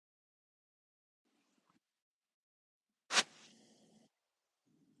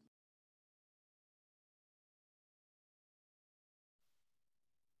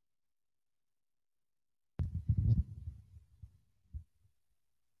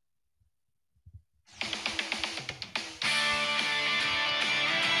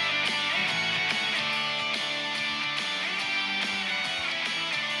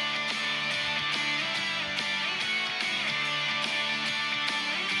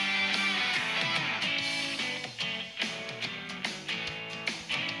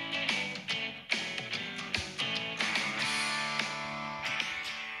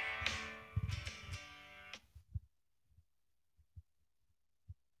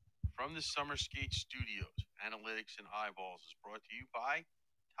From the Summer Skate Studios, Analytics and Eyeballs is brought to you by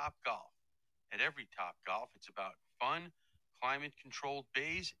Top Golf. At every Top Golf, it's about fun, climate controlled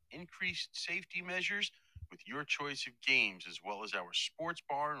bays, increased safety measures with your choice of games, as well as our sports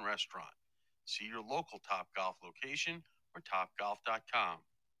bar and restaurant. See your local Top Golf location or topgolf.com.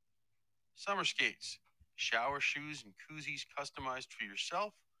 Summer Skates, shower shoes and koozies customized for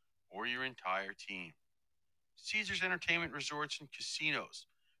yourself or your entire team. Caesars Entertainment Resorts and Casinos,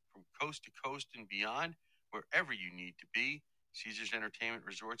 from coast to coast and beyond, wherever you need to be, Caesars Entertainment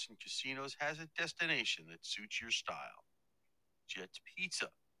Resorts and Casinos has a destination that suits your style. Jet's Pizza,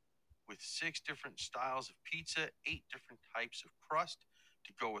 with 6 different styles of pizza, 8 different types of crust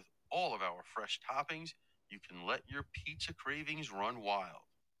to go with all of our fresh toppings. You can let your pizza cravings run wild.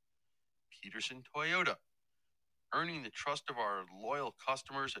 Peterson Toyota, earning the trust of our loyal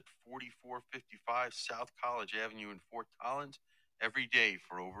customers at 4455 South College Avenue in Fort Collins every day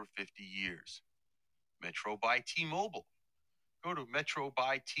for over 50 years. Metro by T-Mobile. Go to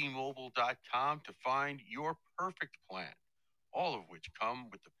metrobytmobile.com to find your perfect plan, all of which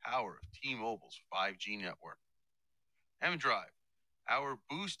come with the power of T-Mobile's 5G network. M-Drive. Our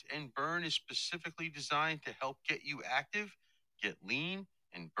Boost and Burn is specifically designed to help get you active, get lean,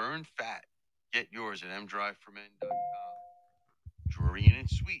 and burn fat. Get yours at mdriveformen.com. Drury Inn and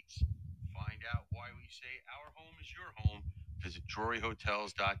Suites. Find out why we say our home is your home. Visit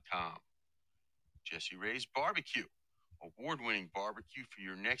druryhotels.com. Jesse Ray's Barbecue. Award-winning barbecue for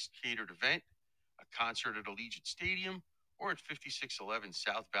your next catered event, a concert at Allegiant Stadium, or at 5611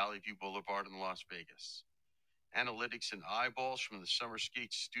 South Valley View Boulevard in Las Vegas. Analytics and Eyeballs from the Summer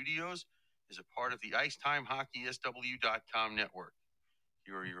Skate Studios is a part of the IcetimeHockeySW.com network.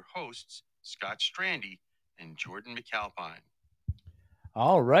 Here are your hosts, Scott Strandy and Jordan McAlpine.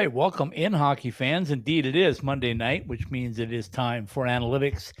 All right. Welcome in, hockey fans. Indeed, it is Monday night, which means it is time for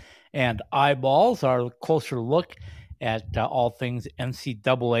Analytics and Eyeballs, our closer look at all things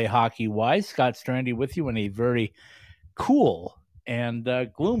NCAA hockey-wise. Scott Strandy with you in a very cool and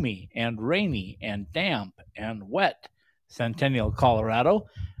gloomy and rainy and damp and wet Centennial, Colorado.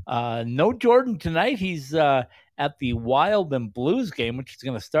 No Jordan tonight. He's at the Wild and Blues game, which is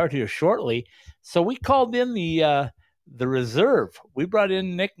going to start here shortly. So we called in the reserve. We brought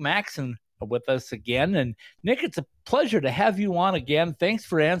in Nick Maxon with us again. And Nick, it's a pleasure to have you on again. Thanks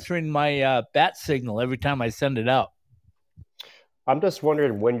for answering my bat signal every time I send it out. I'm just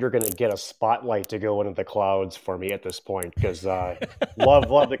wondering when you're going to get a spotlight to go into the clouds for me at this point, because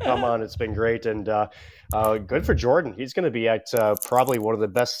love to come on. It's been great, and good for Jordan. He's going to be at probably one of the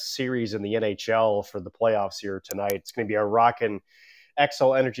best series in the NHL for the playoffs here tonight. It's going to be a rockin'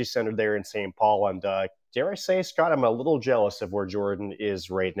 Xcel Energy Center there in St. Paul, and dare I say, Scott, I'm a little jealous of where Jordan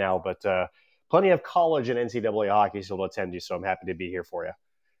is right now, but plenty of college and NCAA hockey still to attend to, so I'm happy to be here for you.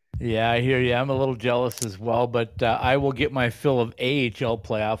 Yeah, I hear you. I'm a little jealous as well, but I will get my fill of AHL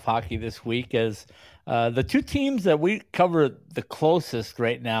playoff hockey this week, as the two teams that we cover the closest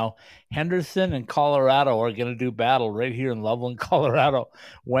right now, Henderson and Colorado, are going to do battle right here in Loveland, Colorado,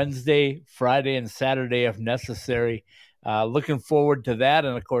 Wednesday, Friday, and Saturday if necessary. Looking forward to that.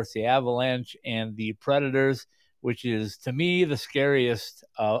 And, of course, the Avalanche and the Predators, which is, to me, the scariest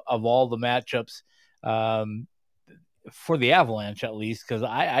of all the matchups. For the Avalanche, at least, because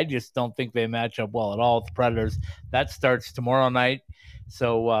I just don't think they match up well at all with the Predators. That starts tomorrow night.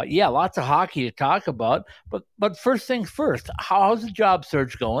 So, lots of hockey to talk about. But first things first, how's the job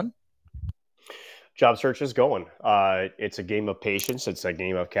search going? Job search is going. It's a game of patience. It's a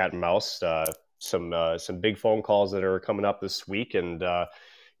game of cat and mouse. Some big phone calls that are coming up this week. And,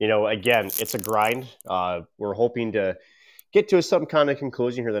 again, it's a grind. We're hoping to get to some kind of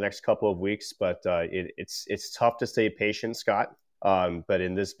conclusion here the next couple of weeks, but it's tough to stay patient, Scott. But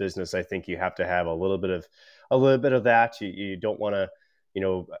in this business, I think you have to have a little bit of that. You don't want to,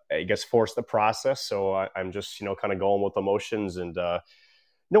 I guess, force the process. So I'm just, kind of going with emotions and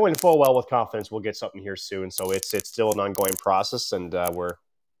knowing full well with confidence we'll get something here soon. So it's still an ongoing process, and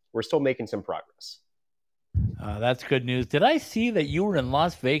we're still making some progress. That's good news. Did I see that you were in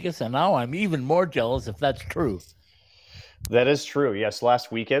Las Vegas? And now I'm even more jealous if that's true. That is true. Yes,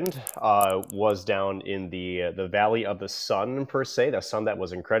 last weekend was down in the Valley of the Sun, per se, the sun that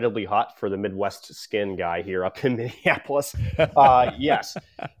was incredibly hot for the Midwest skin guy here up in Minneapolis. Yes,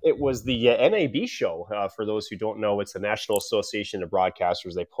 it was the NAB show. For those who don't know, it's the National Association of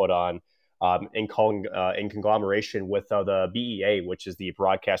Broadcasters. They put on in conglomeration with the BEA, which is the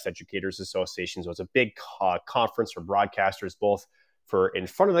Broadcast Educators Association. So it's a big conference for broadcasters, both for in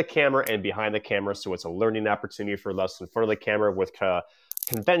front of the camera and behind the camera. So it's a learning opportunity for us in front of the camera with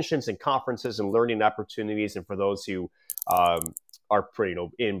conventions and conferences and learning opportunities. And for those who are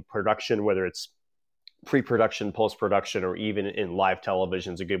in production, whether it's pre-production, post-production, or even in live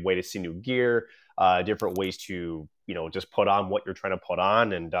television, is a good way to see new gear, different ways to just put on what you're trying to put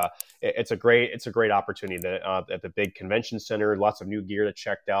on, and it's a great opportunity at the big convention center. Lots of new gear that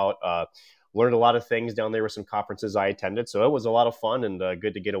checked out. Learned a lot of things down there with some conferences I attended, so it was a lot of fun and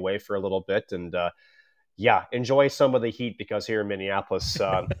good to get away for a little bit and enjoy some of the heat, because here in Minneapolis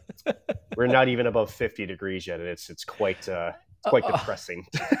we're not even above 50 degrees yet, and it's quite depressing.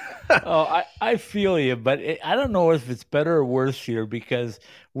 I feel you, but I don't know if it's better or worse here, because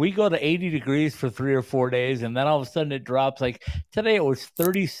we go to 80 degrees for 3 or 4 days, and then all of a sudden it drops. Like today it was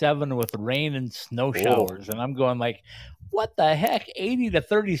 37 with rain and snow showers. And I'm going like, what the heck? 80 to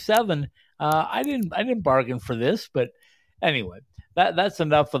 37. I didn't bargain for this, but anyway, that's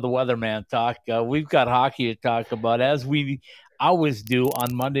enough of the weatherman talk. We've got hockey to talk about, as we always do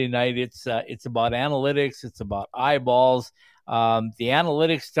on Monday night. It's about analytics. It's about eyeballs. The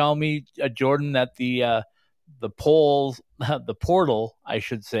analytics tell me, Jordan, that the portal, I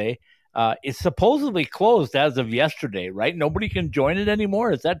should say, is supposedly closed as of yesterday, right? Nobody can join it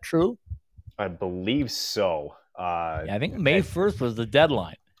anymore. Is that true? I believe so. I think May 1st was the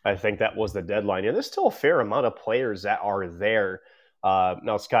deadline. I think that was the deadline. And there's still a fair amount of players that are there.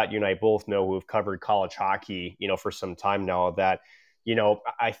 Now, Scott, you and I both know, who've covered college hockey, for some time now, that,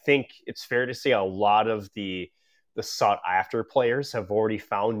 I think it's fair to say a lot of the sought after players have already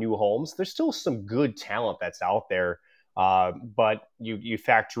found new homes. There's still some good talent that's out there. But you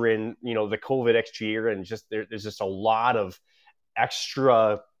factor in, the COVID extra year, and just there's just a lot of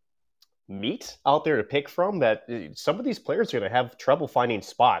extra meat out there to pick from, that some of these players are going to have trouble finding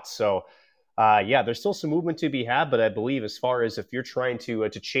spots. So there's still some movement to be had, but I believe, as far as if you're trying to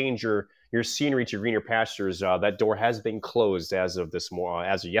change your scenery to greener pastures, that door has been closed as of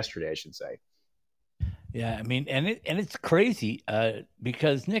yesterday, I should say. Yeah, I mean, and it's crazy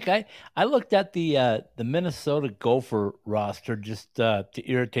because, Nick, I looked at the Minnesota Gopher roster just to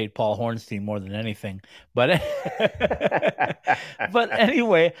irritate Paul Hornstein more than anything. But but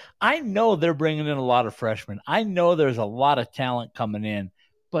anyway, I know they're bringing in a lot of freshmen. I know there's a lot of talent coming in.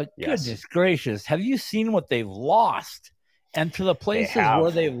 But goodness gracious, have you seen what they've lost? And to the places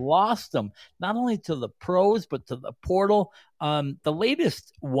where they've lost them, not only to the pros, but to the portal. The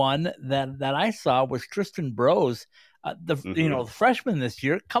latest one that I saw was Tristan Brose, the freshman this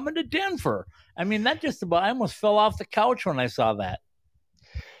year, coming to Denver. I mean, that just about, I almost fell off the couch when I saw that.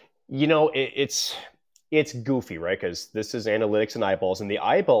 It's goofy, right? Because this is analytics and eyeballs, and the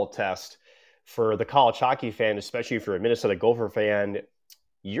eyeball test for the college hockey fan, especially if you're a Minnesota Gopher fan,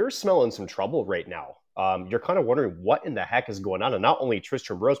 you're smelling some trouble right now. You're kind of wondering what in the heck is going on. And not only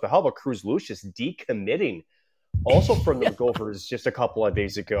Tristan Brose, but how about Cruz Lucius decommitting also from the Gophers just a couple of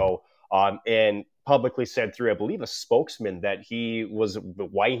days ago, and publicly said through, I believe, a spokesman, that he was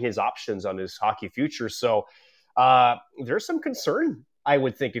weighing his options on his hockey future. So there's some concern, I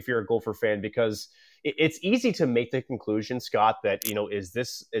would think, if you're a Gopher fan, because it's easy to make the conclusion, Scott, that, is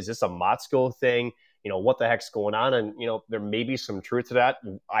this a Motzko thing? What the heck's going on? And, there may be some truth to that.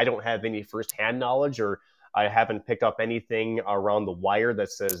 I don't have any firsthand knowledge, or I haven't picked up anything around the wire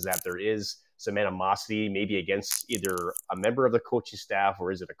that says that there is some animosity, maybe against either a member of the coaching staff,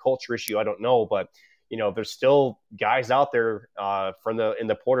 or is it a culture issue? I don't know. But, there's still guys out there in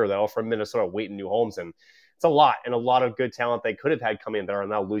the portal that are from Minnesota waiting new homes. And it's a lot of good talent they could have had come in that are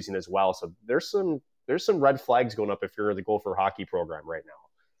now losing as well. So there's some red flags going up if you're the Gopher hockey program right now.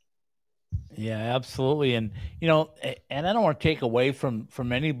 Yeah, absolutely. And, and I don't want to take away from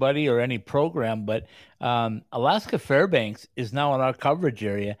anybody or any program, but Alaska Fairbanks is now in our coverage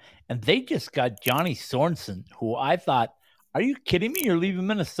area, and they just got Johnny Sorensen, who I thought, are you kidding me? You're leaving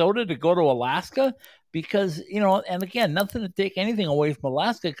Minnesota to go to Alaska? Because, and again, nothing to take anything away from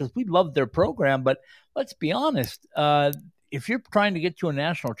Alaska, because we love their program, but let's be honest, if you're trying to get to a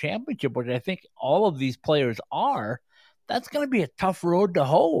national championship, which I think all of these players are, that's going to be a tough road to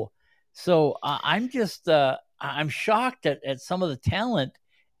hoe. So I'm just I'm shocked at some of the talent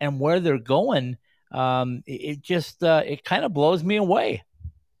and where they're going. It kind of blows me away.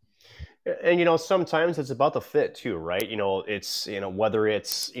 And sometimes it's about the fit too, right? It's whether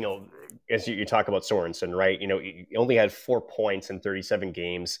it's as you talk about Sorensen, right? He only had 4 points in 37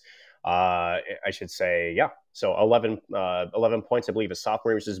 games. I should say, yeah. So 11 points, I believe, his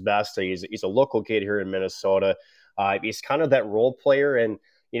sophomore was his best. He's a local kid here in Minnesota. He's kind of that role player, and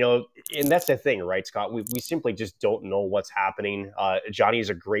and that's the thing, right, Scott? We simply just don't know what's happening. Johnny is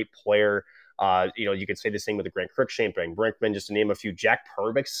a great player. You could say the same with the Grant Cruikshank, Ben Brinkman, just to name a few. Jack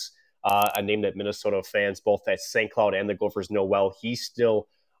Perbix, a name that Minnesota fans, both at St. Cloud and the Gophers, know well. He's still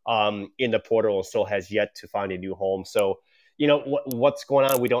in the portal and still has yet to find a new home. So, what's going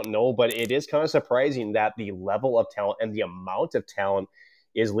on, we don't know, but it is kind of surprising that the level of talent and the amount of talent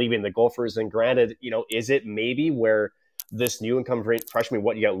is leaving the Gophers. And granted, is it maybe where this new income freshman,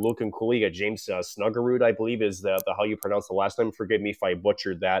 you got Luke and Cooley, you got James Snuggerud, I believe is the how you pronounce the last name. Forgive me if I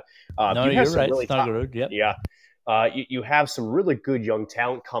butchered that. No, you're right. Really Snuggerud, yep. Yeah. You have some really good young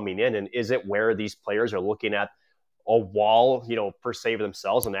talent coming in. And is it where these players are looking at a wall, per se for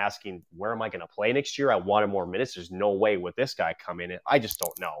themselves and asking, where am I going to play next year? I wanted more minutes. There's no way with this guy coming in. I just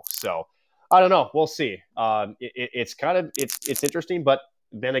don't know. So I don't know. We'll see. It's interesting, but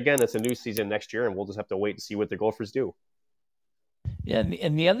then again, it's a new season next year and we'll just have to wait and see what the Gophers do. Yeah,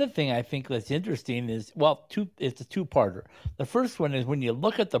 and the other thing I think that's interesting is, it's a two-parter. The first one is when you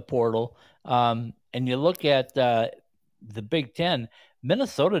look at the portal and you look at the Big Ten,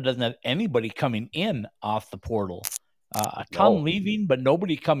 Minnesota doesn't have anybody coming in off the portal. A ton leaving, but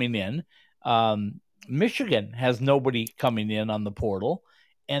nobody coming in. Michigan has nobody coming in on the portal.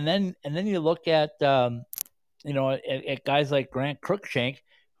 And then you look at, at guys like Grant Cruikshank,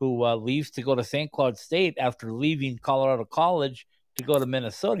 who leaves to go to St. Cloud State after leaving Colorado College to go to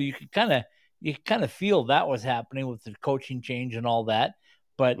Minnesota. You could kind of feel that was happening with the coaching change and all that.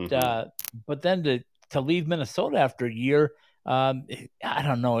 But but then to leave Minnesota after a year, I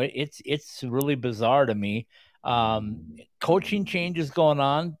don't know. It's really bizarre to me. Coaching changes going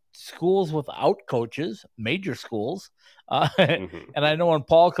on, schools without coaches, major schools. And I know when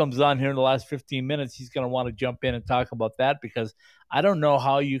Paul comes on here in the last 15 minutes, he's going to want to jump in and talk about that, because I don't know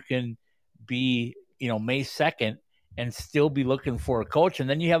how you can be, May 2nd and still be looking for a coach. And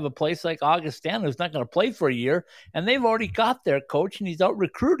then you have a place like Augustana who's not going to play for a year, and they've already got their coach and he's out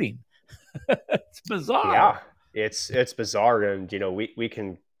recruiting. It's bizarre. Yeah, it's bizarre. And, we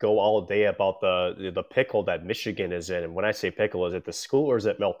can go all day about the pickle that Michigan is in. And when I say pickle, is it the school or is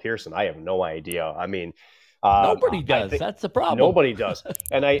it Mel Pearson? I have no idea. I mean, nobody does. That's the problem. Nobody does.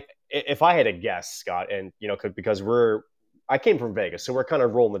 And if I had to guess, Scott, and, because I came from Vegas, so we're kind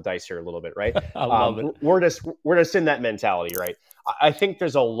of rolling the dice here a little bit, right? I love it. We're just in that mentality, right? I think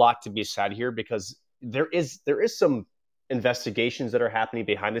there's a lot to be said here, because there is some investigations that are happening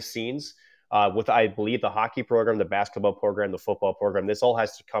behind the scenes with, I believe, the hockey program, the basketball program, the football program. This all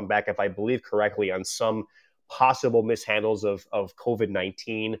has to come back, if I believe correctly, on some possible mishandles of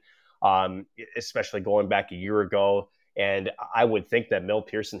COVID-19, especially going back a year ago. And I would think that Mel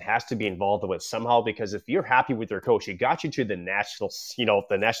Pearson has to be involved with it somehow, because if you're happy with your coach, he got you to the national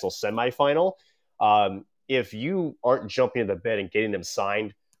semifinal. If you aren't jumping into the bed and getting them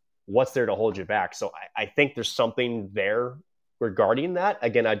signed, what's there to hold you back? So I think there's something there regarding that.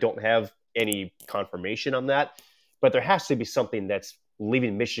 Again, I don't have any confirmation on that, but there has to be something that's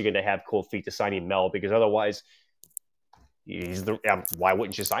leaving Michigan to have cold feet to signing Mel, because otherwise, why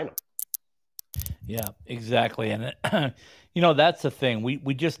wouldn't you sign him? Yeah, exactly. And, that's the thing.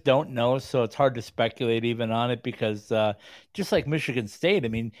 We just don't know. So it's hard to speculate even on it, because just like Michigan State, I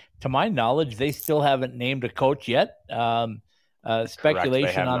mean, to my knowledge, they still haven't named a coach yet.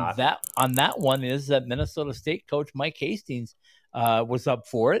 Speculation on that one is that Minnesota State coach Mike Hastings was up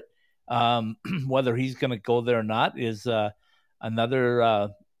for it. Whether he's going to go there or not is another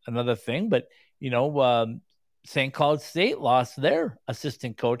thing. But, St. Cloud State lost their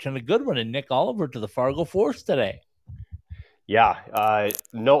assistant coach, and a good one, and Nick Oliver, to the Fargo Force today. Yeah,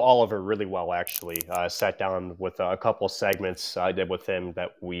 know Oliver really well, actually. Sat down with a couple of segments I did with him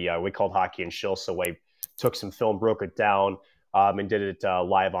that we called Hockey and Chill. So I took some film, broke it down, and did it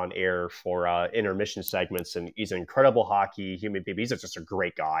live on air for intermission segments. And he's an incredible hockey human being. He's just a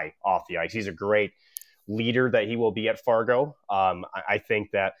great guy off the ice. He's a great leader that he will be at Fargo. I think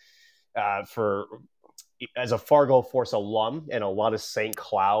that as a Fargo Force alum, and a lot of St.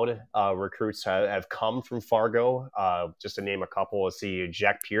 Cloud recruits have come from Fargo. Just to name a couple, let's see,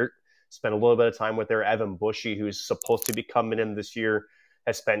 Jack Peart spent a little bit of time with there. Evan Bushy, who's supposed to be coming in this year,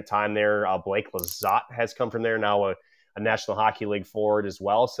 has spent time there. Blake Lizotte has come from there, now a National Hockey League forward as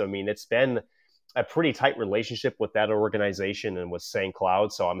well. So, I mean, it's been a pretty tight relationship with that organization and with St.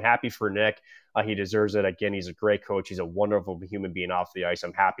 Cloud. So I'm happy for Nick. He deserves it. Again, he's a great coach. He's a wonderful human being off the ice.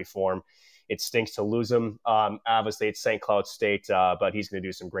 I'm happy for him. It stinks to lose him. Obviously, it's St. Cloud State, but he's going to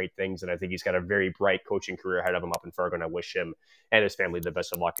do some great things. And I think he's got a very bright coaching career ahead of him up in Fargo. And I wish him and his family the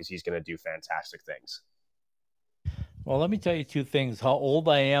best of luck, because he's going to do fantastic things. Well, let me tell you two things: how old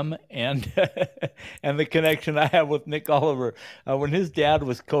I am, and and the connection I have with Nick Oliver. When his dad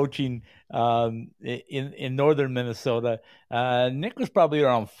was coaching in northern Minnesota, Nick was probably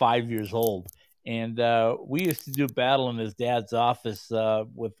around 5 years old, and we used to do battle in his dad's office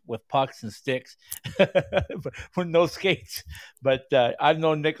with pucks and sticks, with no skates. But I've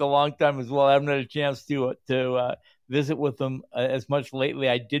known Nick a long time as well. I haven't had a chance to visit with him as much lately.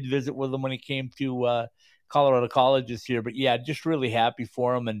 I did visit with him when he came to Colorado College this year, but yeah, just really happy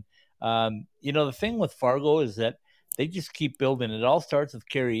for him. And the thing with Fargo is that they just keep building. It all starts with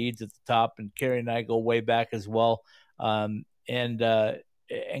Kerry Eads at the top, and Kerry and I go way back as well. And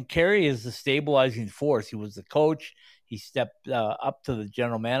Kerry is the stabilizing force. He was the coach. He stepped up to the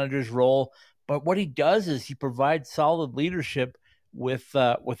general manager's role. But what he does is he provides solid leadership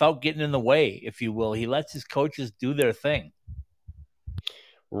without getting in the way, if you will. He lets his coaches do their thing.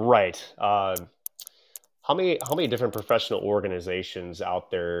 Right. How many different professional organizations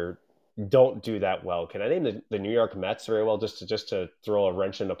out there don't do that well? Can I name the New York Mets very well just to throw a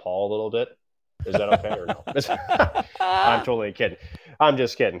wrench into Paul a little bit? Is that okay or no? I'm totally kidding. I'm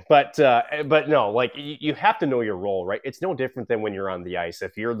just kidding. But no, like you have to know your role, right? It's no different than when you're on the ice.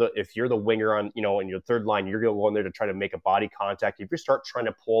 If you're the winger on, in your third line, you're going to go in there to try to make a body contact. If you start trying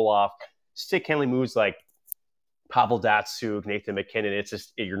to pull off stick handling moves like Pavel Datsyuk, Nathan MacKinnon, it's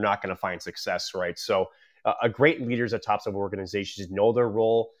just you're not going to find success, right? So a great leaders at tops of organizations know their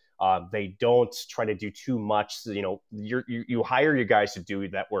role. They don't try to do too much. You hire your guys to do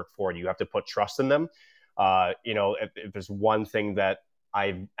that work for you. You have to put trust in them. If there's one thing that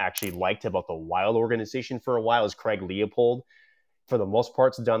I've actually liked about the Wild organization for a while is Craig Leopold. For the most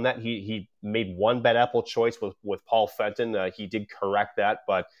part, has done that. He made one bad apple choice with Paul Fenton. He did correct that,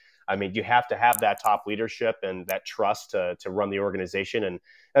 but I mean, you have to have that top leadership and that trust to run the organization. And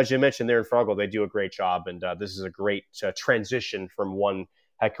as you mentioned there in Fargo, they do a great job. And this is a great transition from one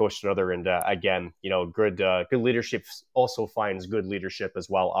head coach to another. And again, good leadership also finds good leadership as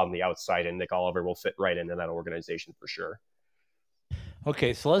well on the outside. And Nick Oliver will fit right into that organization for sure.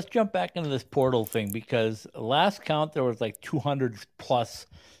 Okay, so let's jump back into this portal thing, because last count there was like 200 plus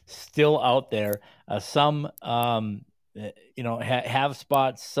still out there. Some have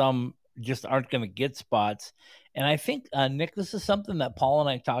spots, some just aren't going to get spots. And I think, Nick, this is something that Paul and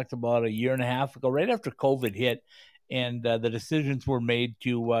I talked about a year and a half ago, right after COVID hit, and the decisions were made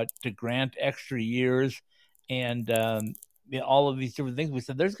to grant extra years and all of these different things. We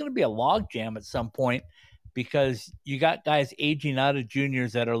said there's going to be a logjam at some point, because you got guys aging out of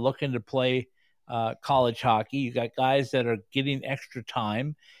juniors that are looking to play college hockey. You got guys that are getting extra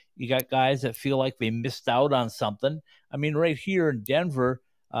time. You got guys that feel like they missed out on something. I mean, right here in Denver,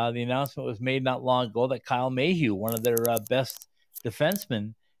 the announcement was made not long ago that Kyle Mayhew, one of their best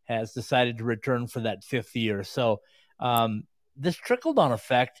defensemen, has decided to return for that fifth year. So this trickle-down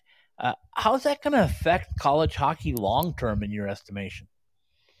effect, how's that going to affect college hockey long-term in your estimation?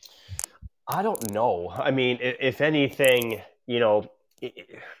 I don't know. I mean, if anything,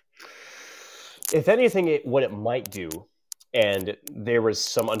 what it might do, and there was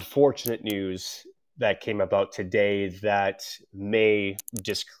some unfortunate news that came about today that may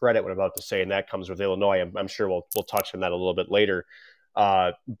discredit what I'm about to say, and that comes with Illinois. I'm sure we'll touch on that a little bit later.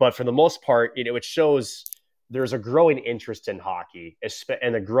 But for the most part, it shows there's a growing interest in hockey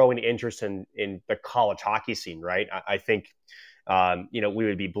and a growing interest in the college hockey scene, right? I think we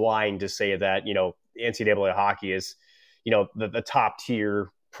would be blind to say that, NCAA hockey is, the top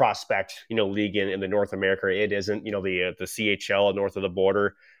tier prospect, league in the North America. It isn't, the CHL north of the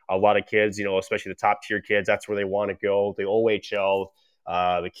border. A lot of kids, especially the top tier kids, that's where they want to go. The OHL,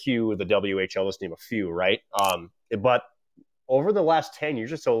 the Q, the WHL, let's name a few, right? But over the last 10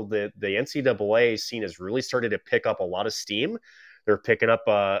 years or so, the NCAA scene has really started to pick up a lot of steam. They're picking up,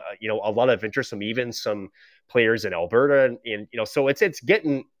 a lot of interest from even some players in Alberta, and so it's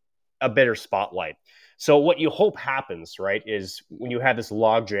getting a better spotlight. So what you hope happens, right, is when you have this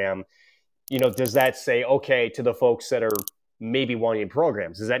logjam, does that say, okay, to the folks that are maybe wanting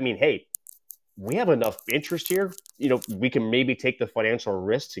programs, does that mean, hey, we have enough interest here, we can maybe take the financial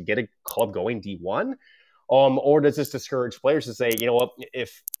risk to get a club going D1, or does this discourage players to say, what,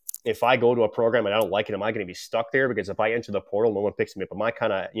 if I go to a program and I don't like it, am I going to be stuck there? Because if I enter the portal, no one picks me up. Am I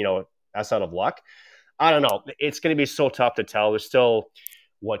kind of, that's out of luck? I don't know. It's going to be so tough to tell. There's still,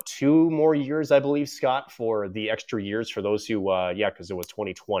 2 more years, I believe, Scott, for the extra years for those who, because it was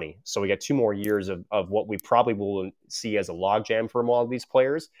 2020. So we got 2 more years of what we probably will see as a logjam for a lot of these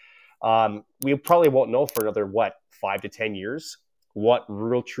players. We probably won't know for another, 5 to 10 years, what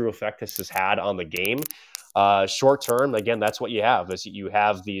real true effect this has had on the game. Short term, again, that's what you have, is you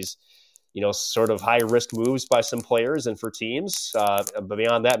have these, sort of high risk moves by some players and for teams. But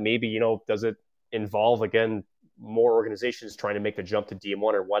beyond that, maybe, does it involve, again, more organizations trying to make the jump to D1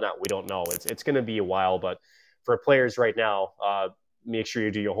 or whatnot? We don't know. It's going to be a while, but for players right now, make sure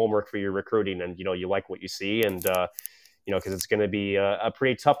you do your homework for your recruiting and, you like what you see. And, because it's going to be a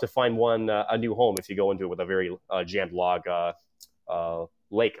pretty tough to find a new home if you go into it with a very jammed log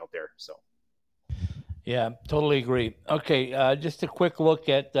lake out there. So. Yeah, totally agree. Okay, just a quick look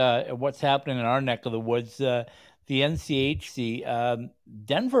at what's happening in our neck of the woods. The NCHC,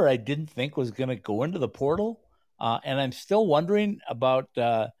 Denver, I didn't think was going to go into the portal, and I'm still wondering about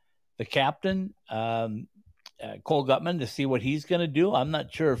the captain, Cole Gutman, to see what he's going to do. I'm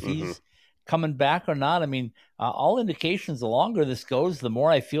not sure if Mm-hmm. he's coming back or not. I mean, all indications, the longer this goes, the more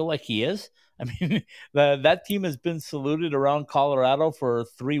I feel like he is. I mean, that team has been saluted around Colorado for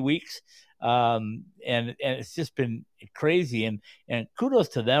 3 weeks. And it's just been crazy, and kudos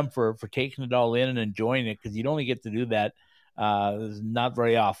to them for taking it all in and enjoying it, because you don't only get to do that not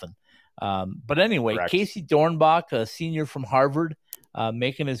very often. But anyway, Correct. Casey Dornbach, a senior from Harvard,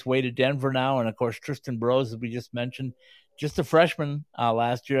 making his way to Denver now, and of course Tristan Burrows, as we just mentioned, just a freshman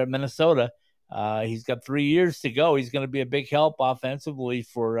last year at Minnesota. He's got 3 years to go. He's going to be a big help offensively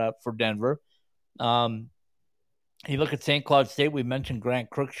for Denver. You look at St. Cloud State, we mentioned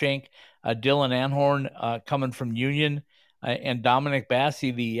Grant Cruikshank, Dylan Anhorn coming from Union, and Dominic Bassi,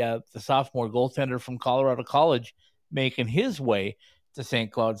 the sophomore goaltender from Colorado College, making his way to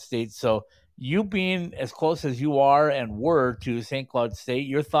St. Cloud State. So you being as close as you are and were to St. Cloud State,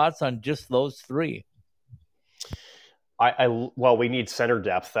 your thoughts on just those three? Well, we need center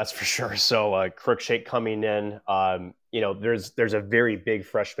depth, that's for sure. So Cruikshank coming in, there's a very big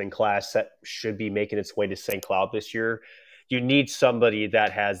freshman class that should be making its way to St. Cloud this year. You need somebody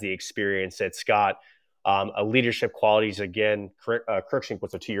that has the experience, that's got a leadership qualities. Again, Cruikshank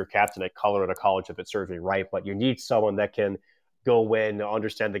was a 2-year captain at Colorado College, if it serves me right. But you need someone that can go in,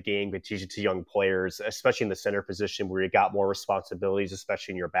 understand the game, can teach it to young players, especially in the center position where you got more responsibilities,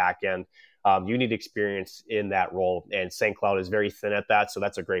 especially in your back end. You need experience in that role, and St. Cloud is very thin at that, so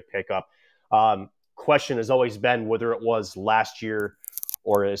that's a great pickup. Question has always been, whether it was last year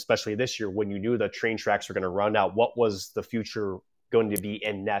or especially this year, when you knew the train tracks were going to run out, what was the future going to be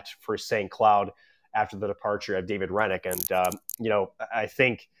in net for St. Cloud after the departure of David Rennick? And I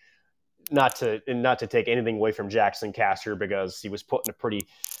think, not to take anything away from Jackson Castor, because he was put in a pretty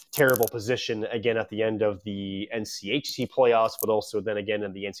terrible position again at the end of the NCHC playoffs, but also then again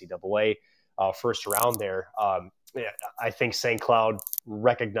in the NCAA first round there. I think St. Cloud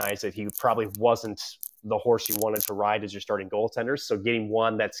recognized that he probably wasn't the horse you wanted to ride as your starting goaltender. So getting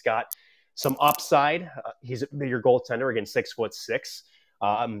one that's got some upside, he's a bigger goaltender, again, 6'6".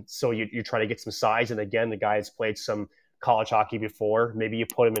 So you try to get some size. And again, the guy has played some college hockey before. Maybe you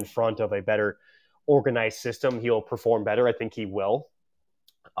put him in front of a better organized system, he'll perform better. I think he will.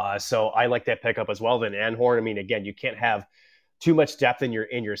 So I like that pickup as well. Then Anhorn, I mean, again, you can't have too much depth in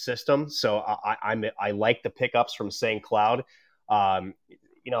your system. So I like the pickups from St. Cloud.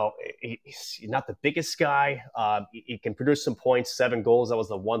 He's not the biggest guy. He can produce some points, 7 goals. That was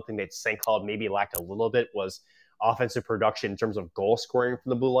the one thing that St. Cloud maybe lacked a little bit, was offensive production in terms of goal scoring from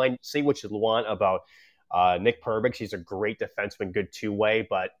the blue line. Say what you want about Nick Perbix. He's a great defenseman, good two-way,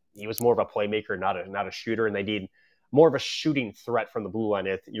 but he was more of a playmaker, not a shooter, and they need more of a shooting threat from the blue line.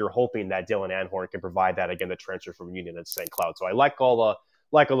 If you're hoping that Dylan Anhorn can provide that, again, the transfer from Union and St. Cloud. So I like all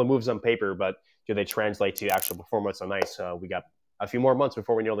the moves on paper, but do they translate to actual performance on ice? We got a few more months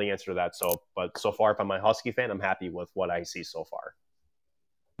before we know the answer to that. But so far, if I'm a Husky fan, I'm happy with what I see so far.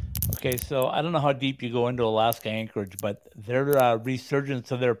 Okay, so I don't know how deep you go into Alaska Anchorage, but their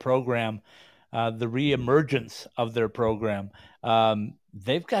resurgence of their program, the reemergence of their program,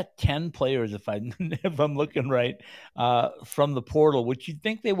 they've got 10 players, if I'm looking right, from the portal, which you'd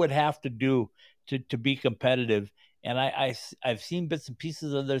think they would have to do to be competitive. And I've seen bits and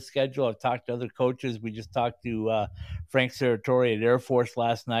pieces of their schedule. I've talked to other coaches. We just talked to Frank Serratore at Air Force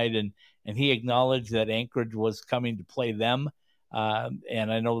last night, and he acknowledged that Anchorage was coming to play them.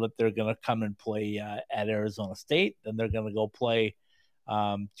 And I know that they're going to come and play at Arizona State. Then they're going to go play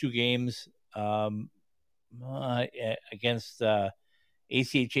 2 games against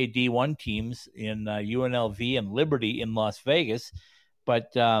ACHA D1 teams in UNLV and Liberty in Las Vegas.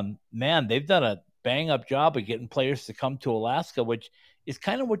 But, man, they've done a bang-up job of getting players to come to Alaska, which is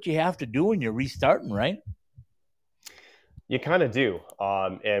kind of what you have to do when you're restarting, right? You kind of do.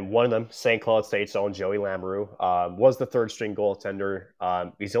 And one of them, St. Cloud State's own Joey Lamoureux, was the third-string goaltender.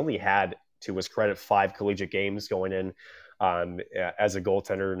 He's only had, to his credit, 5 collegiate games going in as a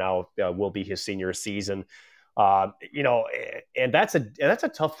goaltender. Now will be his senior season. And that's a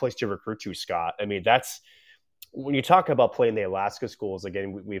tough place to recruit to, Scott. I mean, that's when you talk about playing the Alaska schools.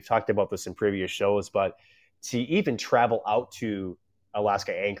 Again, we've talked about this in previous shows, but to even travel out to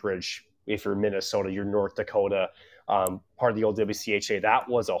Alaska Anchorage, if you're Minnesota, you're North Dakota, part of the old WCHA, that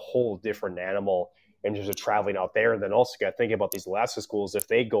was a whole different animal in terms of traveling out there. And then also got to think about these Alaska schools. If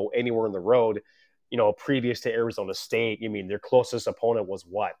they go anywhere on the road, previous to Arizona State, their closest opponent was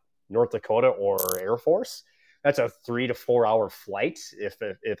what? North Dakota or Air Force. That's a 3 to 4 hour flight.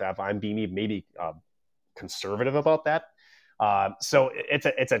 If I'm being maybe conservative about that. So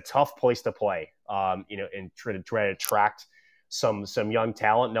it's a tough place to play, and try to attract some young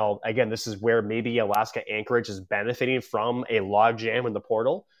talent. Now, again, this is where maybe Alaska Anchorage is benefiting from a logjam in the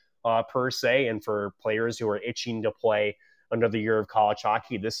portal, per se, and for players who are itching to play another year of college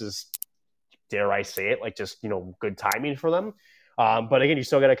hockey, this is, dare I say it, like just good timing for them. But again, you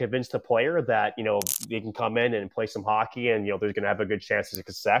still got to convince the player that they can come in and play some hockey, and they're going to have a good chance of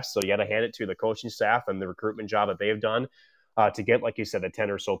success. So you got to hand it to the coaching staff and the recruitment job that they've done to get, like you said, the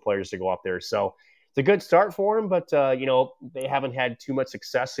 10 or so players to go up there. So it's a good start for them, but they haven't had too much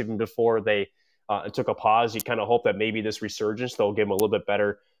success even before they took a pause. You kind of hope that maybe this resurgence, they'll give them a little bit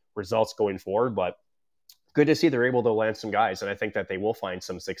better results going forward. But good to see they're able to land some guys, and I think that they will find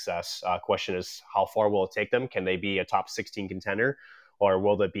some success. Question is, how far will it take them? Can they be a top 16 contender, or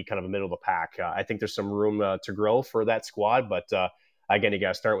will they be kind of a middle of the pack? I think there's some room to grow for that squad, but again, you got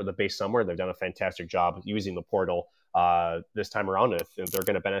to start with the base somewhere. They've done a fantastic job using the portal this time around, and they're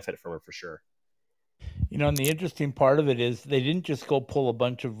going to benefit from it for sure. And the interesting part of it is they didn't just go pull a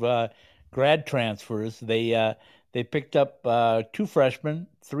bunch of grad transfers. They picked up 2 freshmen,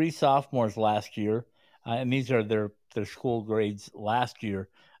 3 sophomores last year. And these are their school grades last year.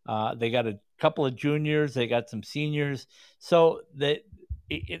 They got a couple of juniors. They got some seniors. So that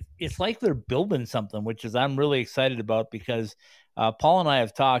it's like they're building something, which is I'm really excited about, because Paul and I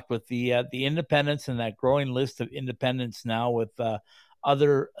have talked with the independents and that growing list of independents now, with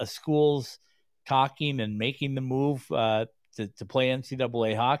other schools talking and making the move to play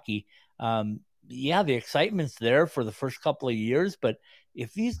NCAA hockey. The excitement's there for the first couple of years, but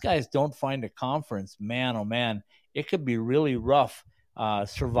if these guys don't find a conference, man, oh man, it could be really rough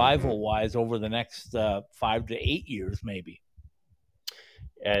survival-wise over the next 5 to 8 years, maybe.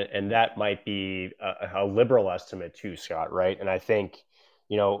 And that might be a liberal estimate too, Scott, right? And I think,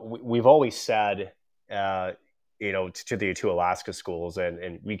 we've always said, to the 2 Alaska schools,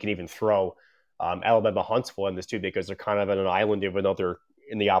 and we can even throw Alabama Huntsville in this too, because they're kind of in an island, even though they're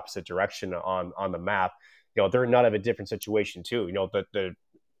in the opposite direction on the map. They're not of a different situation too.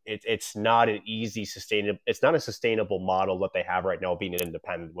 It's not an easy it's not a sustainable model that they have right now, being an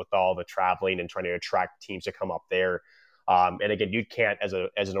independent, with all the traveling and trying to attract teams to come up there. And again, you can't, as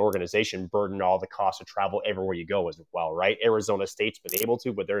an organization, burden all the cost of travel everywhere you go as well, right? Arizona State's been able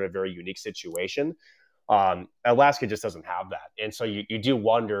to, but they're in a very unique situation. Alaska just doesn't have that. And so you do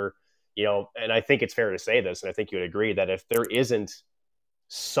wonder, and I think it's fair to say this, and I think you would agree, that if there isn't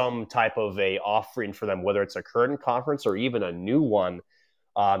some type of a offering for them, whether it's a current conference or even a new one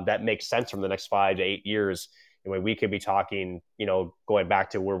that makes sense from the next 5 to 8 years, we could be talking, going back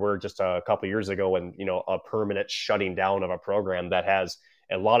to where we're just a couple of years ago, and a permanent shutting down of a program that has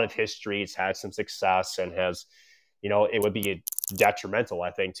a lot of history, it's had some success, and has, it would be detrimental,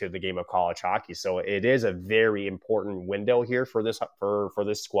 I think, to the game of college hockey. So it is a very important window here for this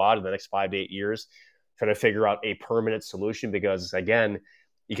squad in the next 5 to 8 years, trying to figure out a permanent solution, because again,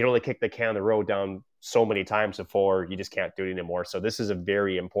 you can only kick the can of the road down so many times before you just can't do it anymore. So this is a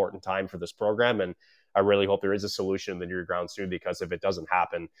very important time for this program, and I really hope there is a solution in the near ground soon, because if it doesn't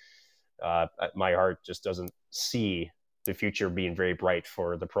happen, my heart just doesn't see the future being very bright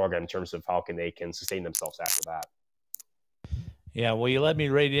for the program in terms of how they can sustain themselves after that. Yeah, well, you led me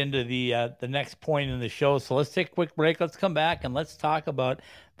right into the next point in the show. So let's take a quick break. Let's come back and let's talk about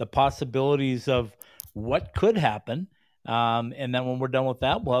the possibilities of what could happen. And then when we're done with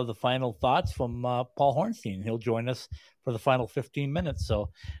that, we'll have the final thoughts from Paul Hornstein. He'll join us for the final 15 minutes. So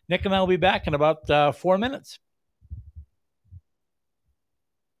Nick and I will be back in about 4 minutes.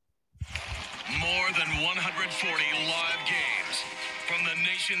 More than 140 live games from the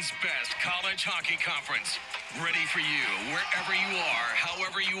nation's best college hockey conference. Ready for you wherever you are,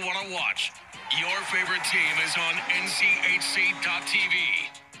 however you want to watch. Your favorite team is on NCHC.TV.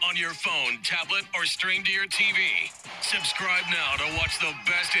 On your phone, tablet, or stream to your TV. Subscribe now to watch the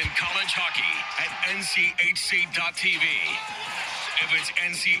best in college hockey at NCHC.TV. If it's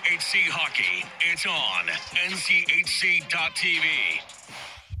NCHC hockey, it's on NCHC.TV.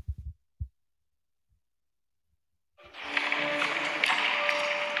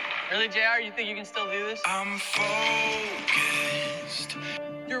 Really, JR? You think you can still do this? I'm focused.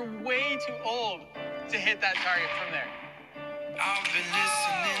 You're way too old to hit that target from there. I've been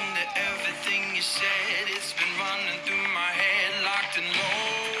listening to everything you said. It's been running through my head, locked and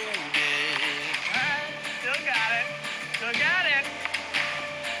loaded. All right, still got it. Still got it.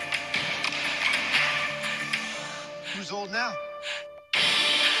 Who's old now?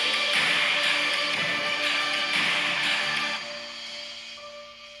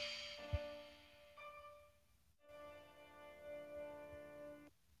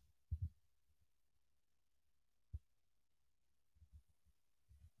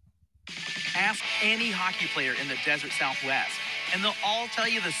 Ask any hockey player in the Desert Southwest, and they'll all tell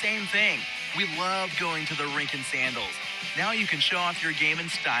you the same thing. We love going to the rink in sandals. Now you can show off your game in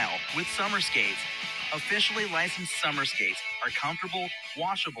style with summer skates. Officially licensed summer skates are comfortable,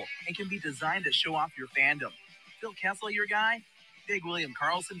 washable, and can be designed to show off your fandom. Phil Kessel your guy? Big William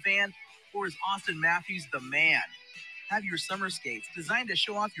Karlsson fan? Or is Austin Matthews the man? Have your summer skates designed to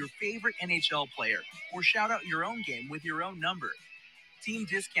show off your favorite NHL player or shout out your own game with your own number. Team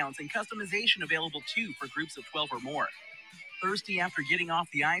discounts and customization available too for groups of 12 or more. Thirsty after getting off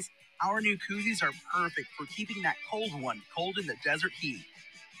the ice? Our new koozies are perfect for keeping that cold one cold in the desert heat.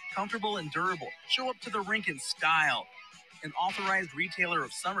 Comfortable and durable, show up to the rink in style. An authorized retailer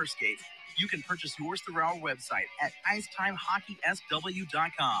of summer skates, you can purchase yours through our website at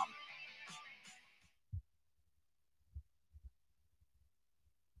IcetimeHockeySW.com.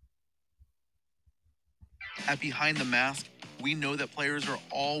 At Behind the Mask, we know that players are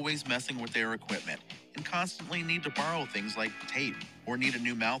always messing with their equipment and constantly need to borrow things like tape or need a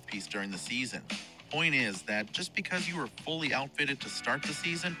new mouthpiece during the season. Point is that just because you are fully outfitted to start the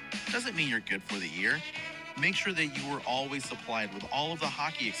season doesn't mean you're good for the year. Make sure that you are always supplied with all of the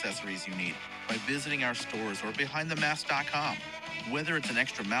hockey accessories you need by visiting our stores or BehindTheMask.com. Whether it's an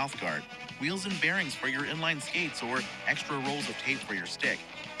extra mouth guard, wheels and bearings for your inline skates, or extra rolls of tape for your stick,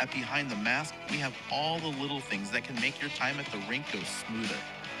 at Behind the Mask, we have all the little things that can make your time at the rink go smoother.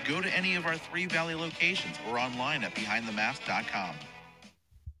 Go to any of our 3 Valley locations or online at BehindTheMask.com.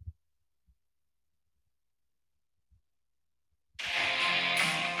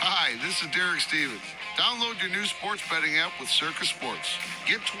 Hi, this is Derek Stevens. Download your new sports betting app with Circus Sports.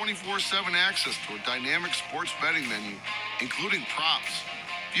 Get 24/7 access to a dynamic sports betting menu, including props,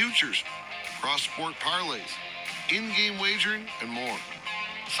 futures, cross-sport parlays, in-game wagering, and more.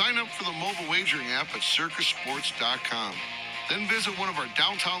 Sign up for the mobile wagering app at circusports.com. Then visit one of our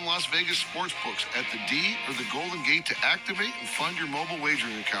downtown Las Vegas sports books at the D or the Golden Gate to activate and fund your mobile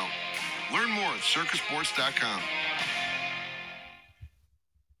wagering account. Learn more at circusports.com.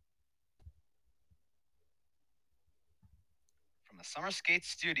 From the Summer Skate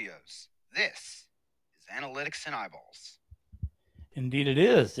Studios, this is Analytics and Eyeballs. Indeed, it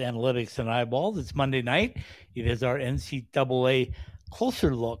is Analytics and Eyeballs. It's Monday night. It is our NCAA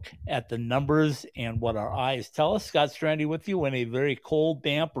closer look at the numbers and what our eyes tell us. Scott Strandy with you in a very cold,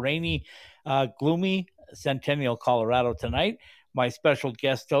 damp, rainy, gloomy Centennial, Colorado tonight. My special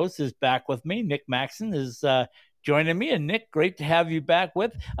guest host is back with me. Nick Maxon is joining me. And Nick, great to have you back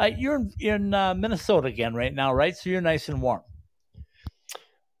with. You're in Minnesota again right now, right? So you're nice and warm.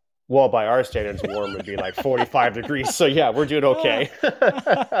 Well, by our standards, warm would be like 45 degrees. So, yeah, we're doing okay.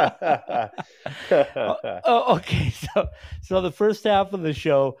 Okay. So the first half of the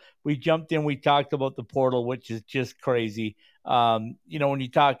show, we jumped in. We talked about the portal, which is just crazy. When you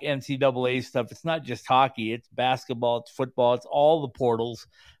talk NCAA stuff, it's not just hockey. It's basketball. It's football. It's all the portals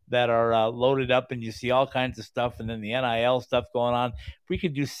that are loaded up, and you see all kinds of stuff. And then the NIL stuff going on. We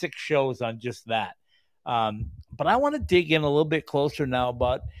could do 6 shows on just that. But I want to dig in a little bit closer now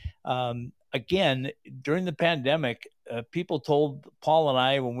about again, during the pandemic, people told Paul and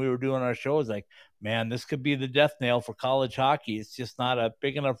I when we were doing our shows, like, man, this could be the death nail for college hockey. It's just not a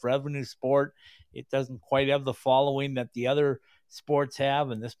big enough revenue sport. It doesn't quite have the following that the other sports have,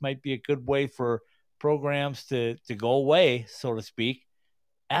 and this might be a good way for programs to go away, so to speak.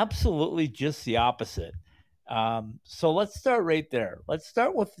 Absolutely just the opposite. So let's start right there. Let's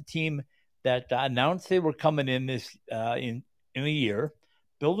start with the team that announced they were coming in this in a year,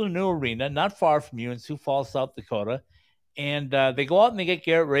 build a new arena not far from you in Sioux Falls, South Dakota, and they go out and they get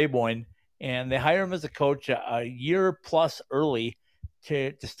Garrett Rayboyne, and they hire him as a coach a year plus early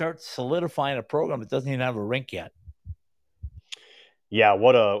to start solidifying a program that doesn't even have a rink yet. Yeah,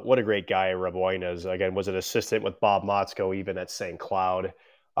 what a great guy Rayboyne is. Again, was an assistant with Bob Motzko even at St. Cloud.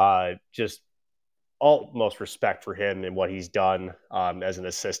 Just utmost respect for him and what he's done as an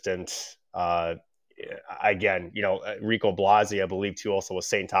assistant. Again, Rico Blasi, I believe, too, also with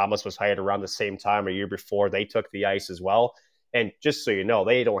St. Thomas, was hired around the same time a year before. They took the ice as well. And just so you know,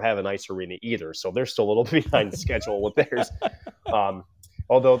 they don't have an ice arena either. So they're still a little bit behind schedule with theirs.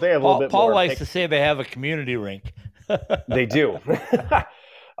 Although they have a little bit more. Paul likes to say they have a community rink. They do.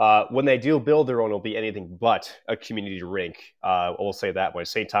 When they do build their own, it'll be anything but a community rink. We'll say that way.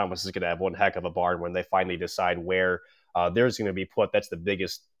 St. Thomas is going to have one heck of a barn when they finally decide where there's going to be put. That's the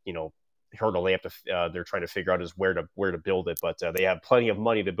biggest, hurdle they have to. They're trying to figure out is where to build it. But they have plenty of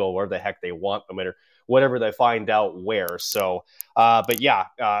money to build wherever the heck they want, no matter whatever they find out where. So, but yeah,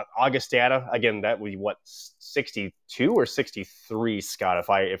 Augustana again. That would be what 62 or 63, Scott,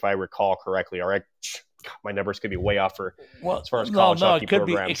 if I recall correctly. All right, my numbers could be way off for Well, as far as college hockey it could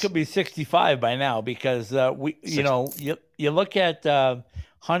programs. it could be 65 by now because you look at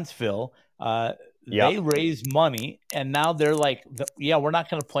Huntsville, they raise money and now they're like, we're not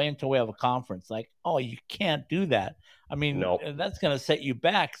going to play until we have a conference. Like, oh, you can't do that. I mean, that's going to set you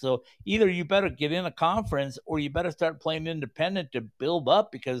back. So either you better get in a conference or you better start playing independent to build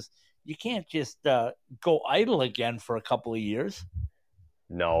up, because you can't just go idle again for a couple of years.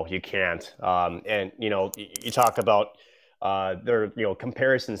 No, you can't. And, you talk about their,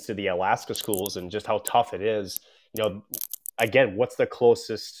 comparisons to the Alaska schools and just how tough it is. Again, what's the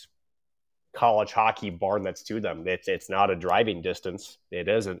closest college hockey barn that's to them? It's not a driving distance. It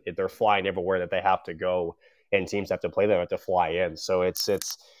isn't. They're flying everywhere that they have to go, and teams have to play them, have to fly in. So it's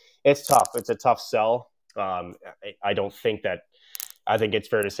tough. It's a tough sell. I think it's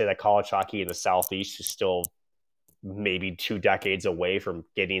fair to say that college hockey in the Southeast is still maybe 2 decades away from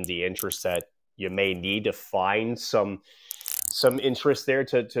getting the interest that you may need to find some interest there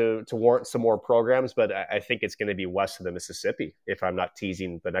to warrant some more programs. But I think it's going to be west of the Mississippi, if I'm not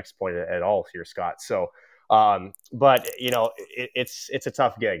teasing the next point at all here, Scott. So, but it's a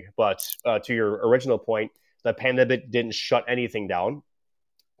tough gig. But to your original point, the pandemic didn't shut anything down.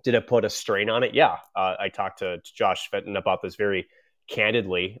 Did it put a strain on it? Yeah. I talked to Josh Fenton about this very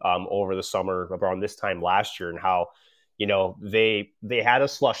candidly over the summer around this time last year, and how they had a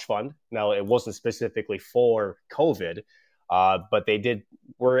slush fund. Now, it wasn't specifically for COVID, but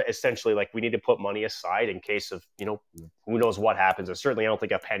were essentially like, we need to put money aside in case of who knows what happens. Or certainly I don't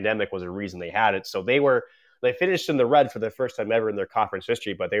think a pandemic was a reason they had it. So they finished in the red for the first time ever in their conference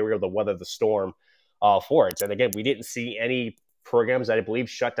history, but they were able to weather the storm for it. And again, we didn't see any programs that I believe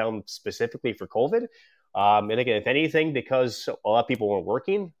shut down specifically for COVID. And again, if anything, because a lot of people weren't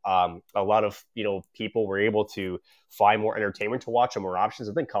working, a lot of people were able to find more entertainment to watch and more options.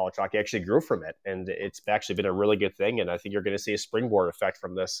 I think college hockey actually grew from it, and it's actually been a really good thing. And I think you're going to see a springboard effect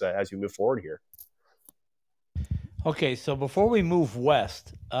from this as we move forward here. Okay, so before we move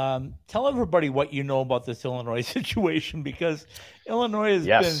west, tell everybody what you know about this Illinois situation, because Illinois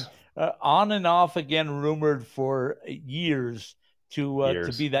has been on and off again rumored for years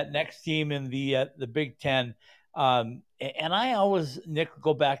to be that next team in the Big Ten. And I always, Nick,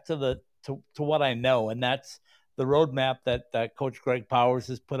 go back to what I know, and that's the roadmap that Coach Greg Powers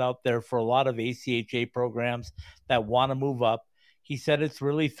has put out there for a lot of ACHA programs that want to move up. He said it's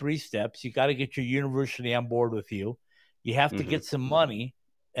really 3 steps. You got to get your university on board with you. You have to get some money,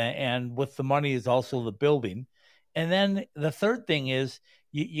 and with the money is also the building. And then the third thing is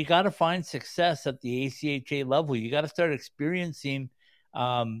you got to find success at the ACHA level. You got to start experiencing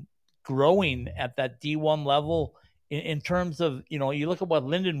growing at that D1 level in terms of, you look at what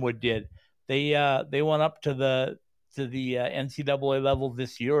Lindenwood did. They went up to the NCAA level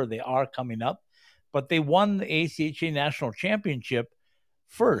this year, or they are coming up, but they won the ACHA National Championship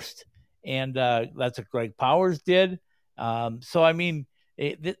first. And that's what Greg Powers did. So, I mean,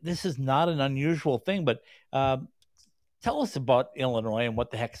 this is not an unusual thing, but tell us about Illinois and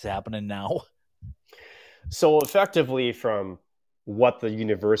what the heck's happening now. So effectively, from what the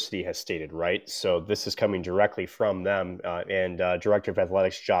university has stated, right? So this is coming directly from them, and Director of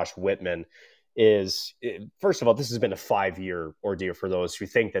Athletics Josh Whitman is, first of all, this has been a 5-year ordeal for those who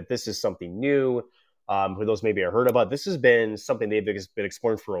think that this is something new, who those maybe have heard about. This has been something they've been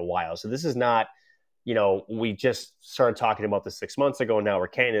exploring for a while. So this is not, we just started talking about this 6 months ago. Now we're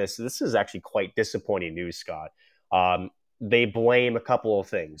canning this. So this is actually quite disappointing news, Scott. They blame a couple of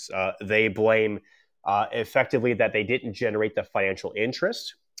things. They blame effectively that they didn't generate the financial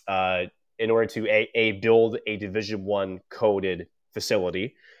interest in order to build a Division I coded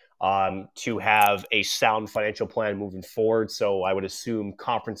facility, to have a sound financial plan moving forward. So I would assume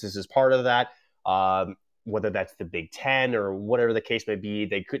conferences is part of that, whether that's the Big Ten or whatever the case may be.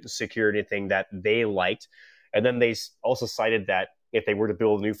 They couldn't secure anything that they liked. And then they also cited that if they were to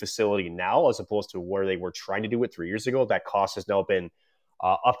build a new facility now, as opposed to where they were trying to do it 3 years ago, that cost has now been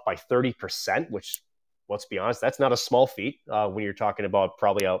up by 30%, which, let's be honest, that's not a small feat when you're talking about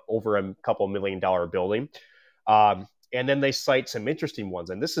probably over a couple $1 million building. And then they cite some interesting ones.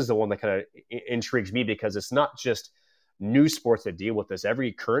 And this is the one that kind of intrigues me, because it's not just new sports that deal with this.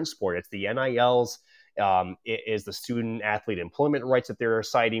 Every current sport, it's the NILs, it is the student athlete employment rights that they're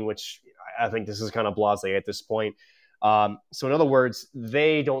citing, which I think this is kind of blasé at this point. So in other words,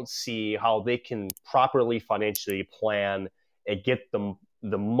 they don't see how they can properly financially plan and get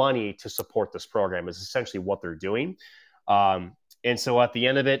the money to support this program is essentially what they're doing. And so at the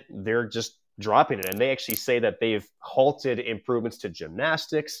end of it, they're just dropping it. And they actually say that they've halted improvements to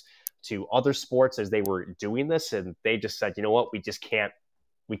gymnastics, to other sports as they were doing this. And they just said, you know what,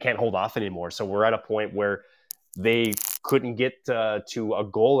 we we can't hold off anymore. So we're at a point where they couldn't get to a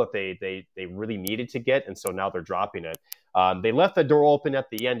goal that they really needed to get, and so now they're dropping it. They left the door open at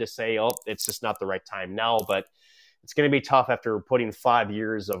the end to say, oh, it's just not the right time now, but it's going to be tough after putting 5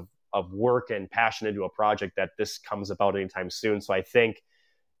 years of work and passion into a project that this comes about anytime soon. So I think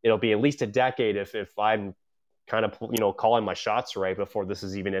it'll be at least a decade if I'm kind of, calling my shots right before this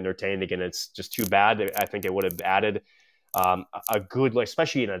is even entertained again. It's just too bad. I think it would have added a good,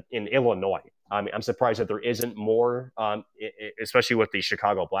 especially in Illinois. I mean, I'm surprised that there isn't more, especially with the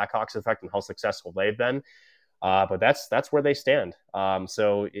Chicago Blackhawks effect and how successful they've been. But that's where they stand.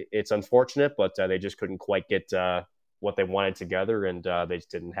 So it's unfortunate, but they just couldn't quite get what they wanted together, and they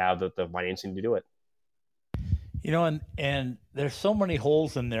just didn't have the financing to do it. And there's so many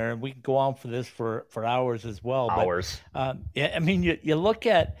holes in there, and we can go on for this for hours as well. Hours. But, I mean, you look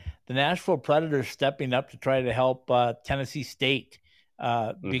at the Nashville Predators stepping up to try to help Tennessee State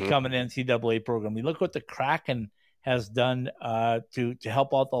become an NCAA program. You look what the Kraken has done to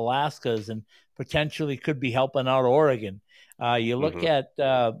help out the Alaskas and potentially could be helping out Oregon. You look at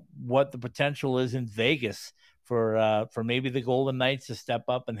what the potential is in Vegas for maybe the Golden Knights to step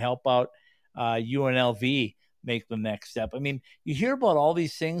up and help out UNLV make the next step. I mean, you hear about all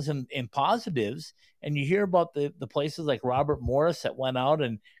these things in positives, and you hear about the places like Robert Morris that went out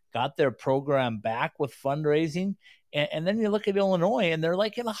and got their program back with fundraising. And then you look at Illinois, and they're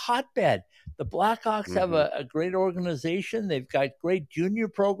like in a hotbed. The Blackhawks have a great organization. They've got great junior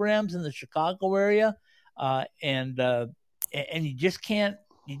programs in the Chicago area, and you just can't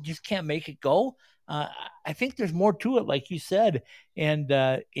make it go. I think there's more to it, like you said, and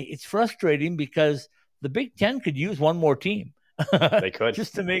it's frustrating because the Big Ten could use one more team. They could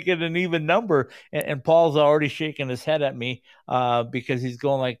just to make it an even number. And Paul's already shaking his head at me because he's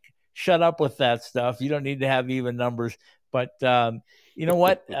going like, shut up with that stuff. You don't need to have even numbers. But you know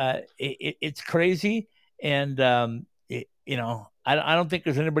what? It's crazy. And, I don't think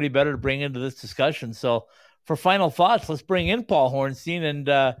there's anybody better to bring into this discussion. So for final thoughts, let's bring in Paul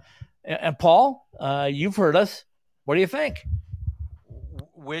Hornstein. And Paul, you've heard us. What do you think?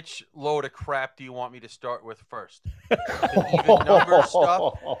 Which load of crap do you want me to start with first? The even number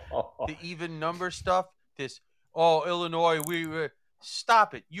stuff? The even number stuff? Illinois, we were...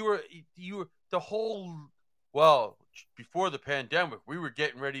 Stop it. You were the whole, before the pandemic, we were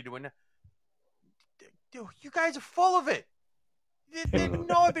getting ready to win. Dude, you guys are full of it. We've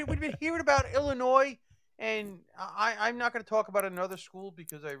been hearing about Illinois, and I'm not going to talk about another school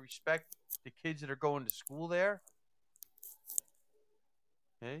because I respect the kids that are going to school there.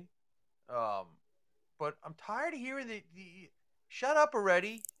 Okay? But I'm tired of hearing the shut up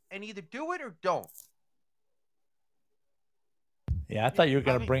already and either do it or don't. Yeah, I thought you were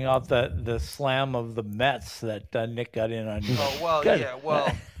going to bring out the slam of the Mets that Nick got in on. Oh, well, good. Yeah,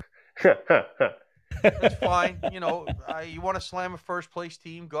 well, that's fine. You want to slam a first-place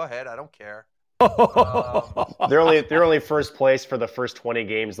team, go ahead. I don't care. They're only first place for the first 20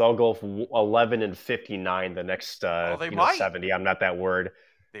 games. They'll go 11-59 the next 70. I'm not that worried.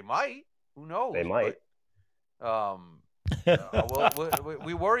 They might. Who knows? They might. But,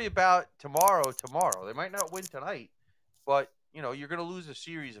 we worry about tomorrow. They might not win tonight, but you're going to lose a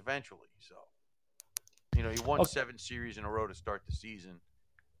series eventually. So, you won 7 series in a row to start the season.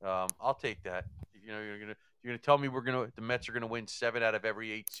 I'll take that. You're going to tell me the Mets are going to win 7 out of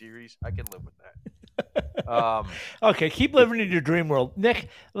every 8 series. I can live with that. Okay, keep living in your dream world, Nick.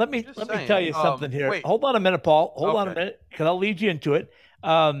 Let me tell you something here. Wait. Hold on a minute, Paul. Hold on a minute, because I'll lead you into it.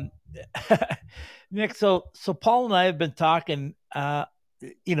 Nick, so Paul and I have been talking, to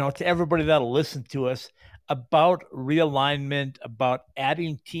everybody that'll listen to us about realignment, about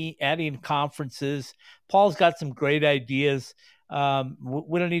adding conferences. Paul's got some great ideas.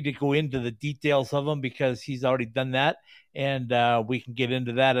 We don't need to go into the details of them because he's already done that, and we can get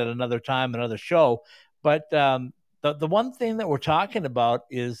into that at another time, another show. But the one thing that we're talking about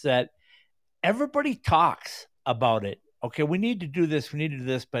is that everybody talks about it. Okay, we need to do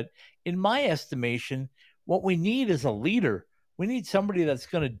this, but in my estimation, what we need is a leader. We need somebody that's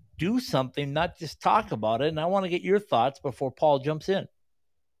going to do something, not just talk about it. And I want to get your thoughts before Paul jumps in.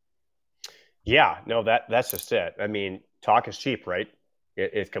 Yeah, no, that's just it. I mean, talk is cheap, right?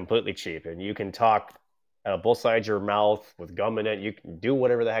 It's completely cheap. And you can talk out of both sides of your mouth with gum in it. You can do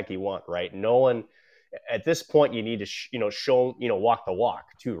whatever the heck you want, right? No one, at this point, you need to show, walk the walk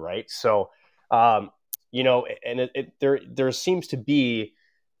too, right? So, and there seems to be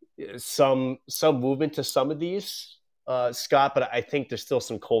some movement to some of these, Scott, but I think there's still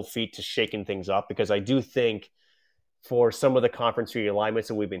some cold feet to shaking things up, because I do think for some of the conference realignments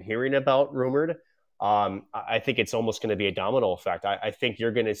that we've been hearing about rumored, I think it's almost going to be a domino effect. I think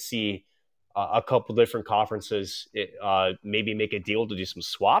you're going to see a couple different conferences maybe make a deal to do some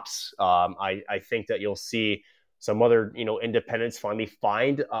swaps. I think that you'll see some other independents finally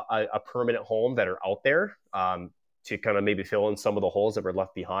find a permanent home that are out there to kind of maybe fill in some of the holes that were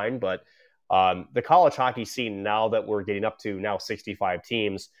left behind. But the college hockey scene, now that we're getting up to now 65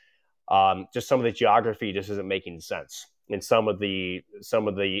 teams, just some of the geography just isn't making sense, and some of the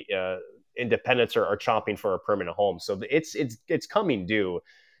independents are chomping for a permanent home. So it's coming due,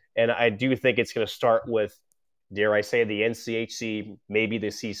 and I do think it's going to start with, dare I say, the NCHC, maybe the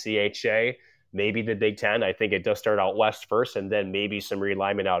CCHA, maybe the Big Ten. I think it does start out west first, and then maybe some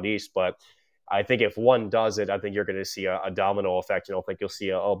realignment out east. But I think if one does it, I think you're going to see a domino effect. I don't think you'll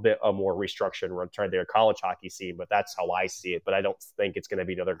see a bit of more restructuring return to their college hockey scene, but that's how I see it. But I don't think it's going to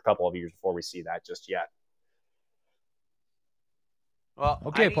be another couple of years before we see that just yet. Well,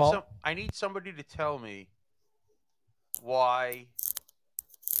 okay, Paul. I need somebody to tell me why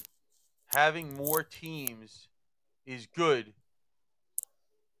having more teams is good,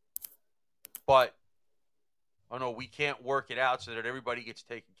 but we can't work it out so that everybody gets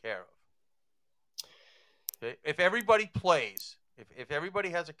taken care of. Okay? If everybody plays, if everybody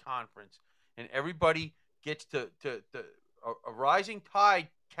has a conference and everybody gets to a rising tide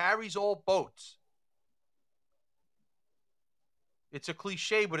carries all boats. It's a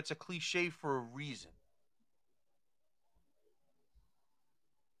cliche, but it's a cliche for a reason.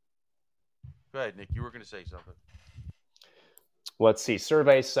 Go ahead, Nick. You were going to say something. Let's see.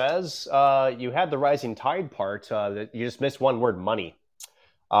 Survey says you had the rising tide part. That you just missed one word: money.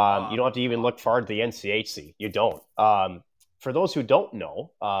 You don't have to even look far to the NCHC. You don't. For those who don't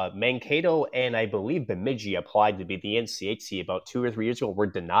know, Mankato and I believe Bemidji applied to be the NCHC about 2 or 3 years ago. Were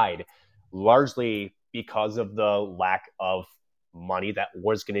denied, largely because of the lack of money that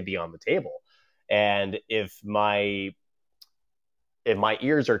was going to be on the table. And if my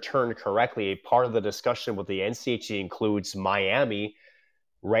ears are turned correctly, part of the discussion with the NCHC includes Miami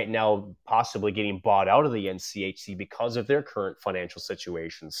right now possibly getting bought out of the NCHC because of their current financial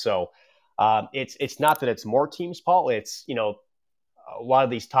situation. So it's not that it's more teams, Paul. It's a lot of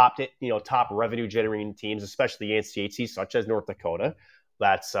these top revenue generating teams, especially the NCHC, such as North Dakota.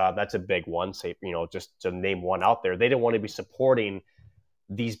 That's a big one. Say, just to name one out there, they don't want to be supporting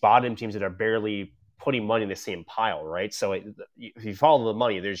these bottom teams that are barely putting money in the same pile, right? So if you follow the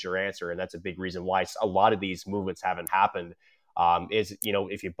money, there's your answer, and that's a big reason why a lot of these movements haven't happened.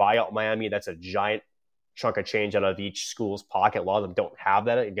 If you buy out Miami, that's a giant chunk of change out of each school's pocket. A lot of them don't have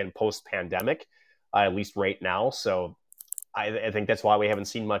that, again, post-pandemic, at least right now. So I think that's why we haven't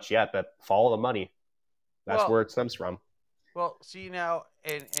seen much yet, but follow the money. That's where it stems from. Well, see now,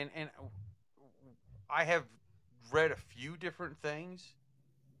 and I have read a few different things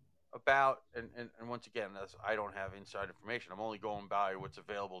about, and once again, I don't have inside information. I'm only going by what's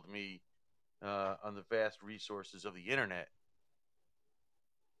available to me on the vast resources of the internet.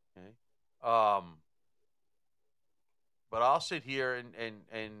 Okay. But I'll sit here and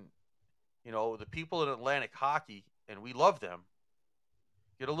the people in Atlantic hockey, and we love them,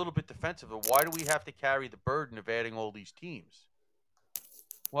 get a little bit defensive of why do we have to carry the burden of adding all these teams?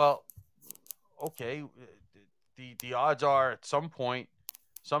 Well, okay, the odds are at some point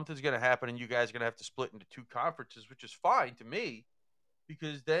something's going to happen and you guys are going to have to split into two conferences, which is fine to me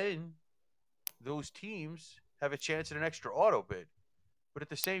because then those teams have a chance at an extra auto bid. But at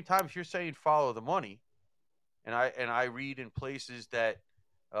the same time, if you're saying follow the money, and I read in places that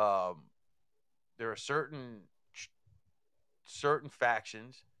there are certain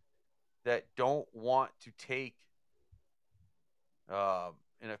factions that don't want to take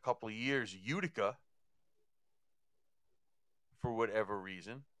in a couple of years Utica for whatever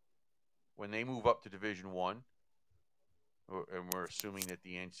reason when they move up to Division I, and we're assuming that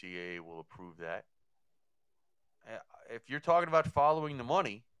the NCAA will approve that. If you're talking about following the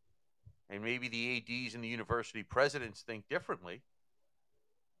money, and maybe the ADs and the university presidents think differently,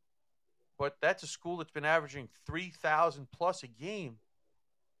 but that's a school that's been averaging 3,000 plus a game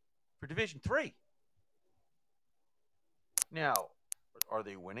for Division III. Now, are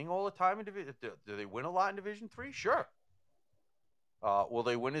they winning all the time in Division? Do they win a lot in Division III? Sure. Will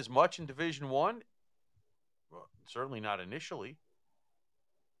they win as much in Division I? Well, certainly not initially.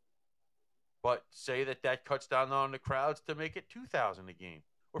 But say that cuts down on the crowds to make it 2,000 a game,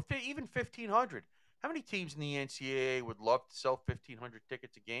 or even 1,500. How many teams in the NCAA would love to sell 1,500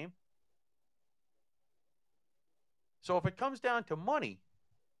 tickets a game? So if it comes down to money,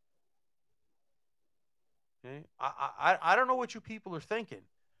 okay, I don't know what you people are thinking.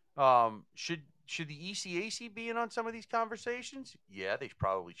 Should the ECAC be in on some of these conversations? Yeah, they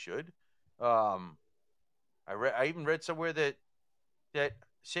probably should. I even read somewhere that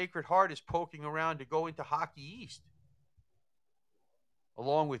Sacred Heart is poking around to go into Hockey East,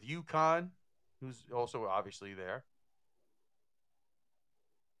 along with UConn, who's also obviously there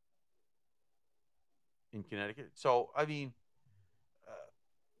in Connecticut. So, I mean,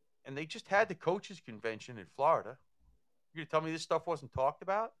 and they just had the coaches convention in Florida. You're going to tell me this stuff wasn't talked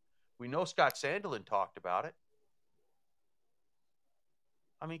about? We know Scott Sandelin talked about it.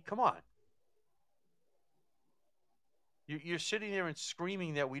 I mean, come on. You're sitting there and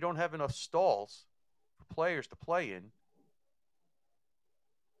screaming that we don't have enough stalls for players to play in.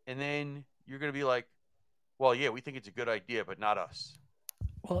 And then you're going to be like, well, yeah, we think it's a good idea, but not us.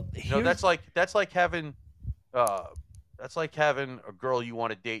 Well, that's like having a girl you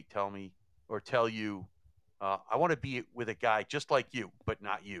want to date tell you, I want to be with a guy just like you, but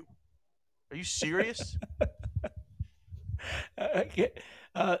not you. Are you serious?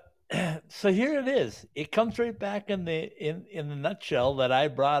 So here it is. It comes right back in the nutshell that I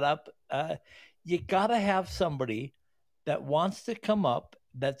brought up. You got to have somebody that wants to come up,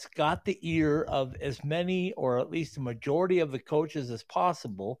 that's got the ear of as many or at least the majority of the coaches as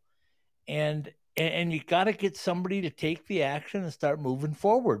possible, and you got to get somebody to take the action and start moving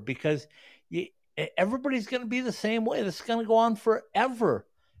forward, because everybody's going to be the same way. This is going to go on forever,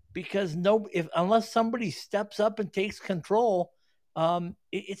 because unless somebody steps up and takes control,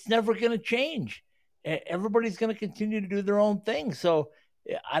 it's never going to change. Everybody's going to continue to do their own thing. So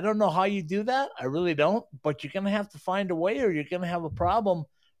I don't know how you do that. I really don't. But you're going to have to find a way, or you're going to have a problem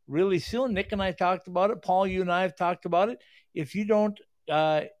really soon. Nick and I talked about it. Paul, you and I have talked about it. If you don't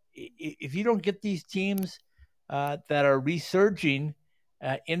get these teams that are resurging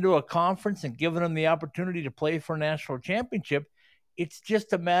into a conference and giving them the opportunity to play for a national championship, it's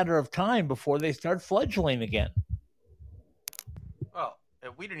just a matter of time before they start fledgling again. Well,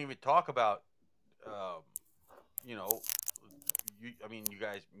 we didn't even talk about, you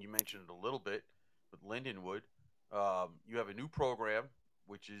guys, you mentioned it a little bit with Lindenwood. You have a new program,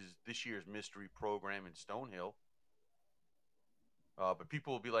 which is this year's mystery program in Stonehill. But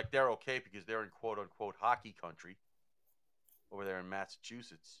people will be like, they're okay because they're in quote unquote hockey country over there in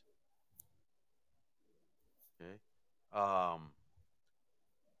Massachusetts. Okay.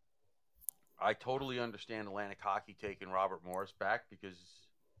 I totally understand Atlantic Hockey taking Robert Morris back because,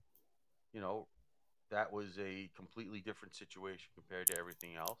 that was a completely different situation compared to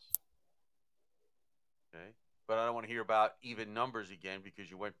everything else. Okay. But I don't want to hear about even numbers again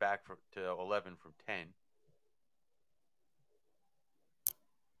because you went back to 11 from 10.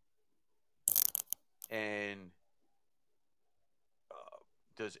 And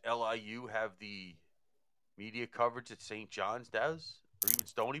does LIU have the media coverage that St. John's does, or even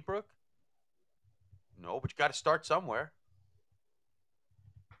Stony Brook? No, but you got to start somewhere.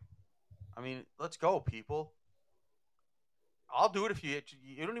 I mean, let's go, people. I'll do it if you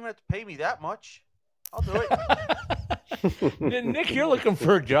don't even have to pay me that much. I'll do it. Nick, you're looking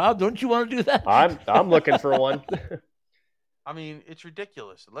for a job. Don't you want to do that? I'm looking for one. I mean, it's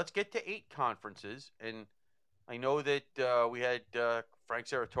ridiculous. Let's get to 8 conferences. And I know that we had Frank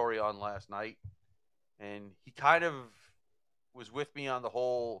Serratori on last night, and he kind of was with me on the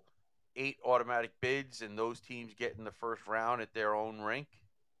whole 8 automatic bids and those teams getting the first round at their own rink.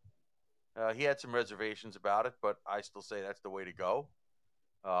 He had some reservations about it, but I still say that's the way to go.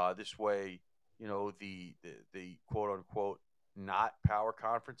 This way, the quote-unquote not power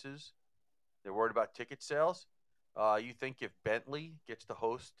conferences, they're worried about ticket sales. You think if Bentley gets to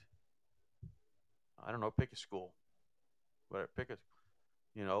host, I don't know, pick a school.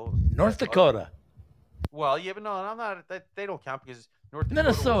 North Dakota. Well, yeah, but no, I'm not. They don't count because North Dakota.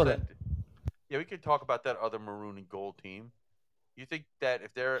 Minnesota. Yeah, we could talk about that other maroon and gold team. You think that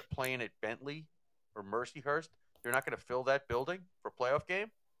if they're playing at Bentley or Mercyhurst, they're not going to fill that building for a playoff game?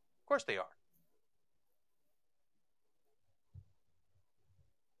 Of course they are.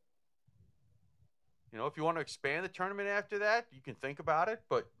 If you want to expand the tournament after that, you can think about it,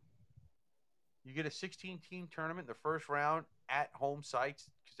 but you get a 16-team tournament in the first round at home sites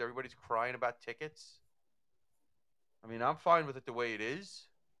because everybody's crying about tickets. I mean, I'm fine with it the way it is,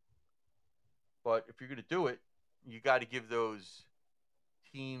 but if you're going to do it, you got to give those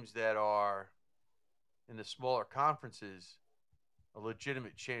teams that are in the smaller conferences a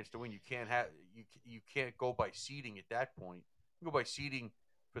legitimate chance to win. You can't go by seeding at that point. You go by seeding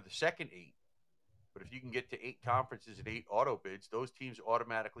for the second 8. But if you can get to 8 conferences and 8 auto bids, those teams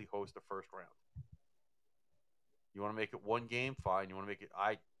automatically host the first round. You want to make it 1 game, fine. You want to make it,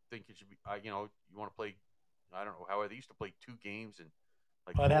 I think it should be, you want to play, I don't know how they used to play 2 games and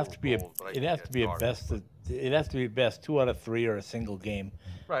like. It'd have to be a best 2 out of 3 or a single game.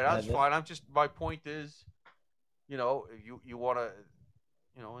 Right, that's fine. My point is, you want to,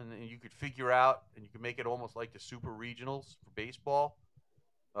 and you could figure out, and you could make it almost like the super regionals for baseball.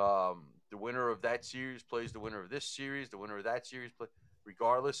 The winner of that series plays the winner of this series. The winner of that series play,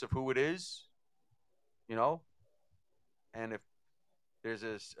 regardless of who it is, you know. And if there's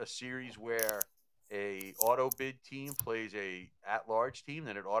a series where a auto bid team plays a at-large team,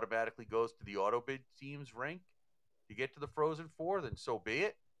 then it automatically goes to the auto bid team's rank to get to the Frozen Four. Then so be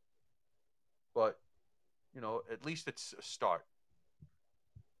it. But at least it's a start.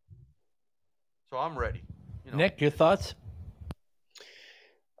 So I'm ready. Nick, your thoughts?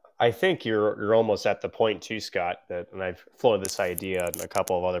 I think you're almost at the point too, Scott, and I've floated this idea in a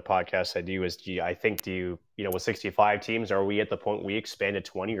couple of other podcasts I do, I think with 65 teams, are we at the point we expand to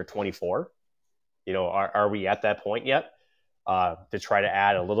 20 or 24? Are we at that point yet? To try to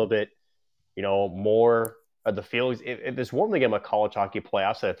add a little bit, more of the field. If there's one thing about college hockey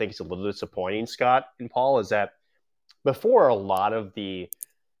playoffs that I think is a little disappointing, Scott and Paul, is that before a lot of the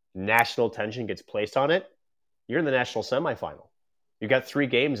national attention gets placed on it, you're in the national semifinal. You've got 3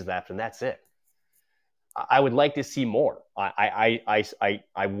 games of that, and that's it. I would like to see more. I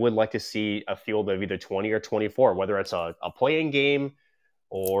would like to see a field of either 20 or 24, whether it's a play-in game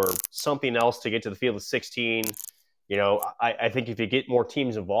or something else to get to the field of 16. I think if you get more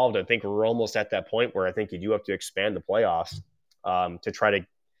teams involved, I think we're almost at that point where I think you do have to expand the playoffs to try to,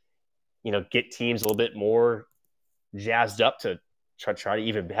 get teams a little bit more jazzed up to try to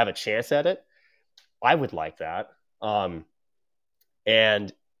even have a chance at it. I would like that.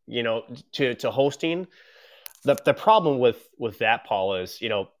 And, to hosting, the problem with that, Paul, is,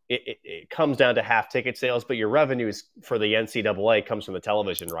 it comes down to half ticket sales, but your revenues for the NCAA comes from the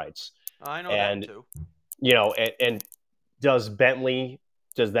television rights. I know that too. And does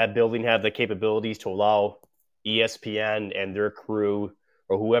that building have the capabilities to allow ESPN and their crew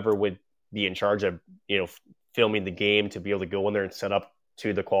or whoever would be in charge of, filming the game to be able to go in there and set up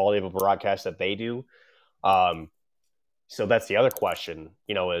to the quality of a broadcast that they do? So that's the other question,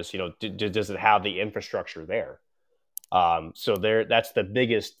 is, does it have the infrastructure there? That's the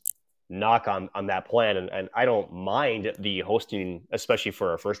biggest knock on that plan. And I don't mind the hosting, especially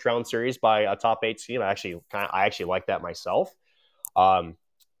for a first round series by a top 8 team. I actually like that myself.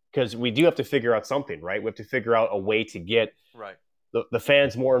 Because we do have to figure out something, right? We have to figure out a way to get the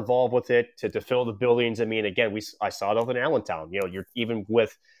fans more involved with it, to fill the buildings. I mean, again, I saw it over in Allentown. You're even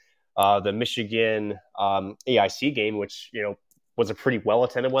with the Michigan AIC game, which, was a pretty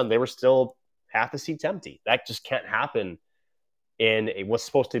well-attended one. They were still half the seats empty. That just can't happen in what's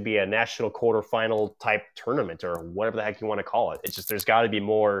supposed to be a national quarterfinal type tournament or whatever the heck you want to call it. It's just, there's got to be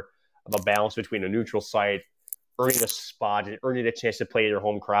more of a balance between a neutral site, earning a spot and earning a chance to play to your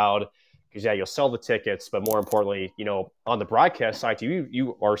home crowd. Because, you'll sell the tickets, but more importantly, on the broadcast side,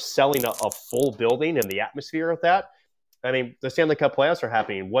 you are selling a full building and the atmosphere of that. I mean, the Stanley Cup playoffs are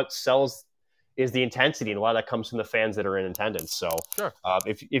happening. What sells is the intensity, and a lot of that comes from the fans that are in attendance. So, sure.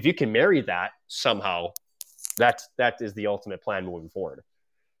 If you can marry that somehow, that is the ultimate plan moving forward.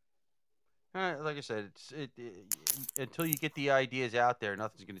 Like I said, until you get the ideas out there,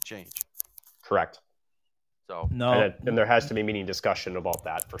 nothing's going to change. Correct. So no, and there has to be meaningful discussion about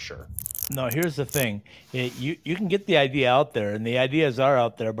that for sure. No, here's the thing. You can get the idea out there, and the ideas are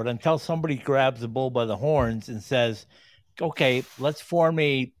out there, but until somebody grabs the bull by the horns and says, okay, let's form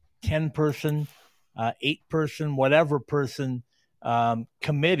a 10-person, 8-person, whatever person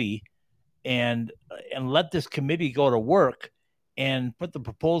committee, and let this committee go to work and put the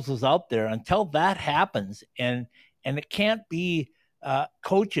proposals out there. Until that happens, and it can't be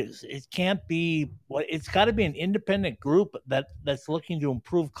coaches. It can't be it's got to be an independent group that's looking to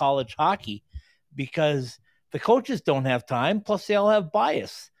improve college hockey, because the coaches don't have time. Plus, they all have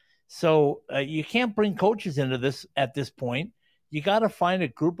bias. So you can't bring coaches into this at this point. You got to find a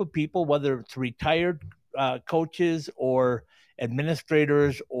group of people, whether it's retired coaches or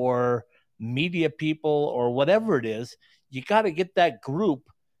administrators or media people or whatever it is. You got to get that group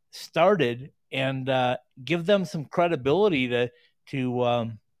started and give them some credibility to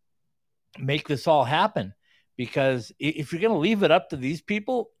make this all happen. Because if you're going to leave it up to these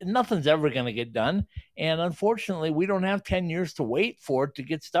people, nothing's ever going to get done. And unfortunately, we don't have 10 years to wait for it to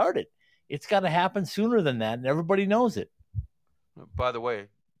get started. It's got to happen sooner than that, and everybody knows it. By the way,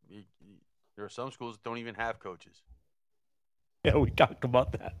 there are some schools that don't even have coaches. Yeah, we talked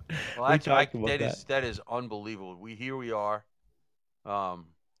about that. Well, that is unbelievable. Here we are,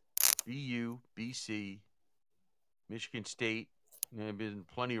 BU, BC, Michigan State. There have been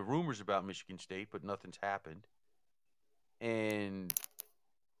plenty of rumors about Michigan State, but nothing's happened. And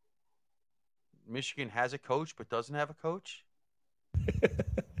Michigan has a coach, but doesn't have a coach.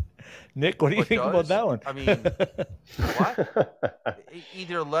 Nick, what do you But think about that one? I mean, what?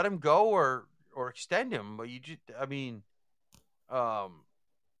 Either let him go or extend him. But you just, I mean,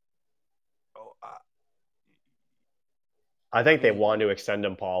 I think they want to extend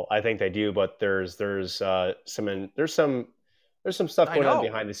him, Paul. I think they do, but there's some stuff going on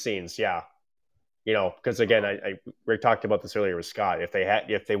behind the scenes. Yeah, because again, we talked about this earlier with Scott.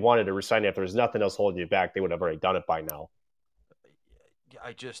 If they wanted to resign, if there's nothing else holding you back, they would have already done it by now.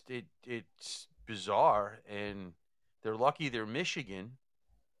 It's bizarre, and they're lucky they're Michigan.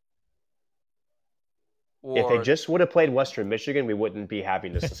 If they just would have played Western Michigan, we wouldn't be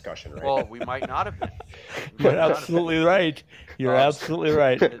having this discussion, right? Well, we might not have been. You're absolutely right. You're absolutely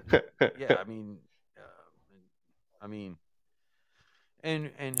right. Yeah, I mean,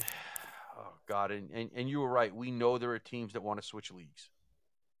 and oh God, and you were right. We know there are teams that want to switch leagues,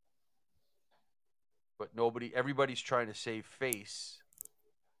 but everybody's trying to save face,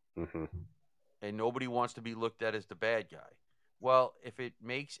 and nobody wants to be looked at as the bad guy. Well, if it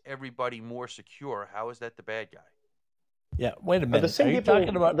makes everybody more secure, how is that the bad guy? Yeah, wait a minute. Are you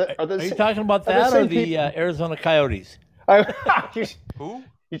talking about that or the Arizona Coyotes? Who?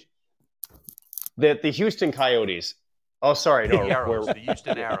 The Houston Coyotes. Oh, sorry, no, the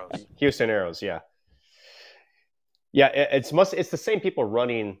Houston Aeros. Houston Aeros, yeah. Yeah, it's the same people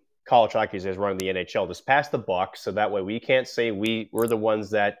running college hockey as running the NHL. Just pass the buck, so that way we can't say we're the ones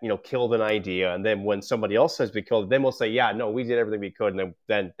that killed an idea, and then when somebody else says we killed it, then we'll say, yeah, no, we did everything we could, and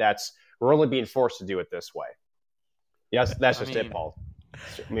then we're only being forced to do it this way. Yes, that's just it, Paul.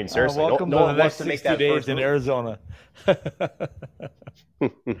 I mean, seriously, welcome no to one the wants next to make 60 that days first in move. Arizona.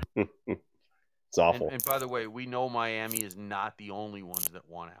 It's awful. And by the way, we know Miami is not the only ones that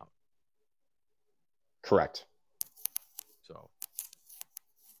want out. Correct. So,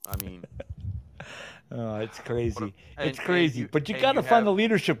 I mean, oh, it's crazy. It's and crazy. But you got to find the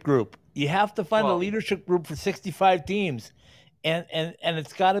leadership group. You have to find the leadership group for 65 teams, and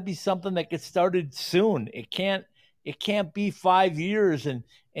it's got to be something that gets started soon. It can't be 5 years and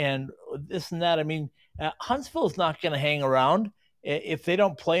this and that. I mean, Huntsville's not going to hang around if they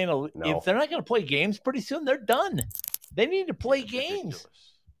don't play if they're not going to play games pretty soon. They're done. They need to play games,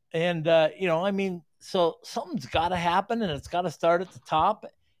 and I mean, so something's got to happen, and it's got to start at the top,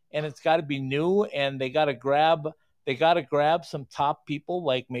 and it's got to be new, and they got to grab some top people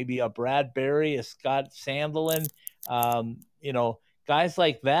like maybe a Brad Berry, a Scott Sandelin, guys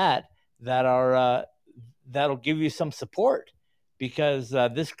like that are that'll give you some support, because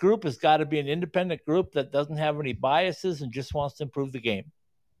this group has got to be an independent group that doesn't have any biases and just wants to improve the game.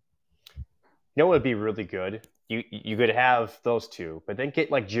 What would be really good? You could have those two, but then get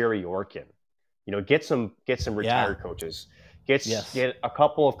like Jerry Orkin. Get some retired coaches. Get a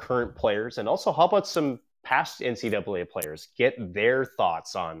couple of current players, and also how about some past NCAA players? Get their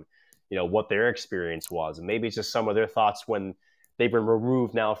thoughts on what their experience was, and maybe just some of their thoughts when they've been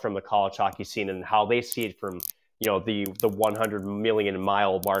removed now from the college hockey scene and how they see it from the 100 million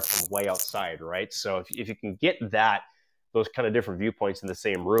mile mark from way outside, right? So if you can get those kind of different viewpoints in the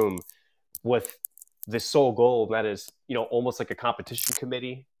same room with the sole goal, that is almost like a competition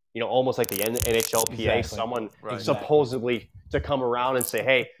committee, almost like the NHLPA, exactly. Someone supposedly to come around and say,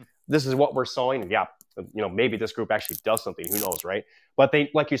 hey, this is what we're sowing. Yeah, maybe this group actually does something. Who knows, right? But they,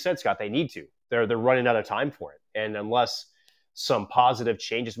 like you said, Scott, they need to. They're running out of time for it, and unless some positive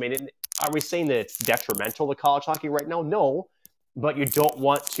changes made, are we saying that it's detrimental to college hockey right now? No, but you don't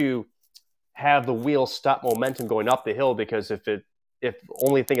want to have the wheels stop momentum going up the hill, because if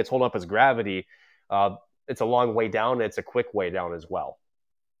only thing it's holding up is gravity, it's a long way down, and it's a quick way down as well.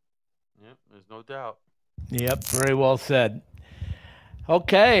 Yep, there's no doubt. Yep, very well said.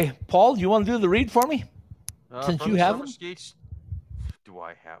 Okay, Paul, you want to do the read for me? Since you have them? Skates, do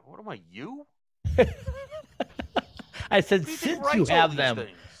I have? What am I, you? I said since you have them.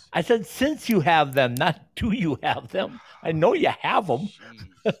 I said since you have them, not do you have them. I know you have them.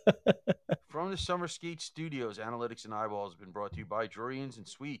 From the Summer Skate Studios, Analytics and Eyeballs has been brought to you by Drury Inns and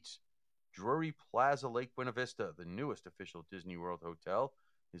Suites. Drury Plaza Lake Buena Vista, the newest official Disney World hotel,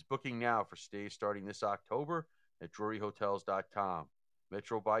 is booking now for stays starting this October at druryhotels.com.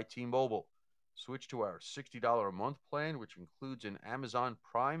 Metro by T-Mobile. Switch to our $60 a month plan, which includes an Amazon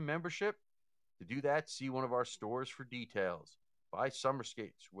Prime membership. To do that, see one of our stores for details. Buy summer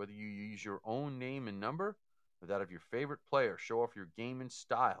skates, whether you use your own name and number or that of your favorite player. Show off your game and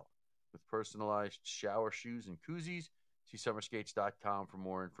style with personalized shower shoes and koozies. See summerskates.com for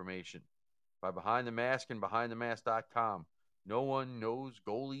more information. By Behind the Mask and BehindTheMask.com. No one knows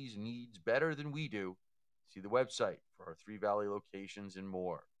goalies' needs better than we do. See the website for our 3 Valley locations and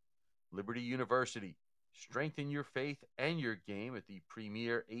more. Liberty University. Strengthen your faith and your game at the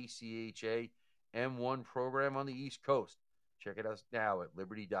premier ACHA M1 program on the East Coast. Check it out now at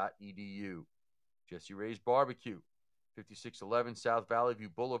liberty.edu. Jesse Ray's Barbecue, 5611 South Valley View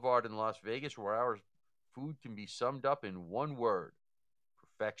Boulevard in Las Vegas, where our food can be summed up in one word: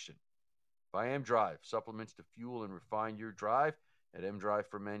 perfection. By M-Drive, supplements to fuel and refine your drive at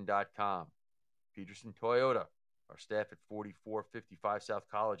mdriveformen.com. Peterson Toyota, our staff at 4455 South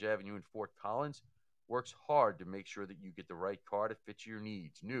College Avenue in Fort Collins, works hard to make sure that you get the right car to fit your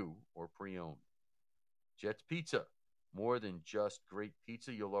needs, new or pre-owned. Jets Pizza, more than just great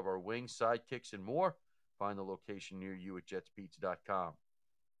pizza. You'll love our wings, sidekicks, and more. Find the location near you at jetspizza.com.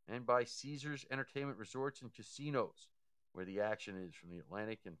 And by Caesars Entertainment Resorts and Casinos, where the action is from the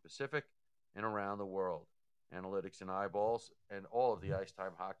Atlantic and Pacific and around the world. Analytics and Eyeballs and all of the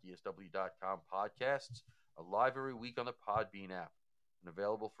IcetimeHockeySW.com podcasts are live every week on the Podbean app and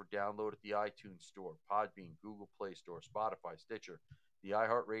available for download at the iTunes Store, Podbean, Google Play Store, Spotify, Stitcher, the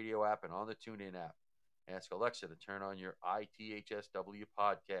iHeartRadio app, and on the TuneIn app. Ask Alexa to turn on your ITHSW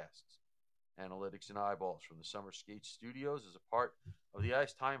podcasts. Analytics and Eyeballs from the Summer Skate Studios is a part of the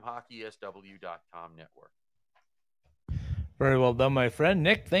IcetimeHockeySW.com network. Very well done, my friend.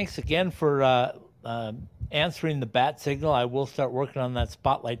 Nick, thanks again for answering the bat signal. I will start working on that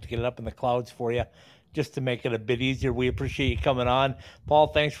spotlight to get it up in the clouds for you, just to make it a bit easier. We appreciate you coming on. Paul,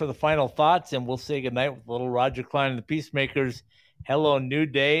 thanks for the final thoughts, and we'll say goodnight with little Roger Klein and the Peacemakers. Hello, New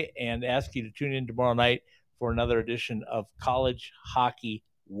Day, and ask you to tune in tomorrow night for another edition of College Hockey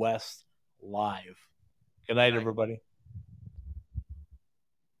West Live. Good night, everybody.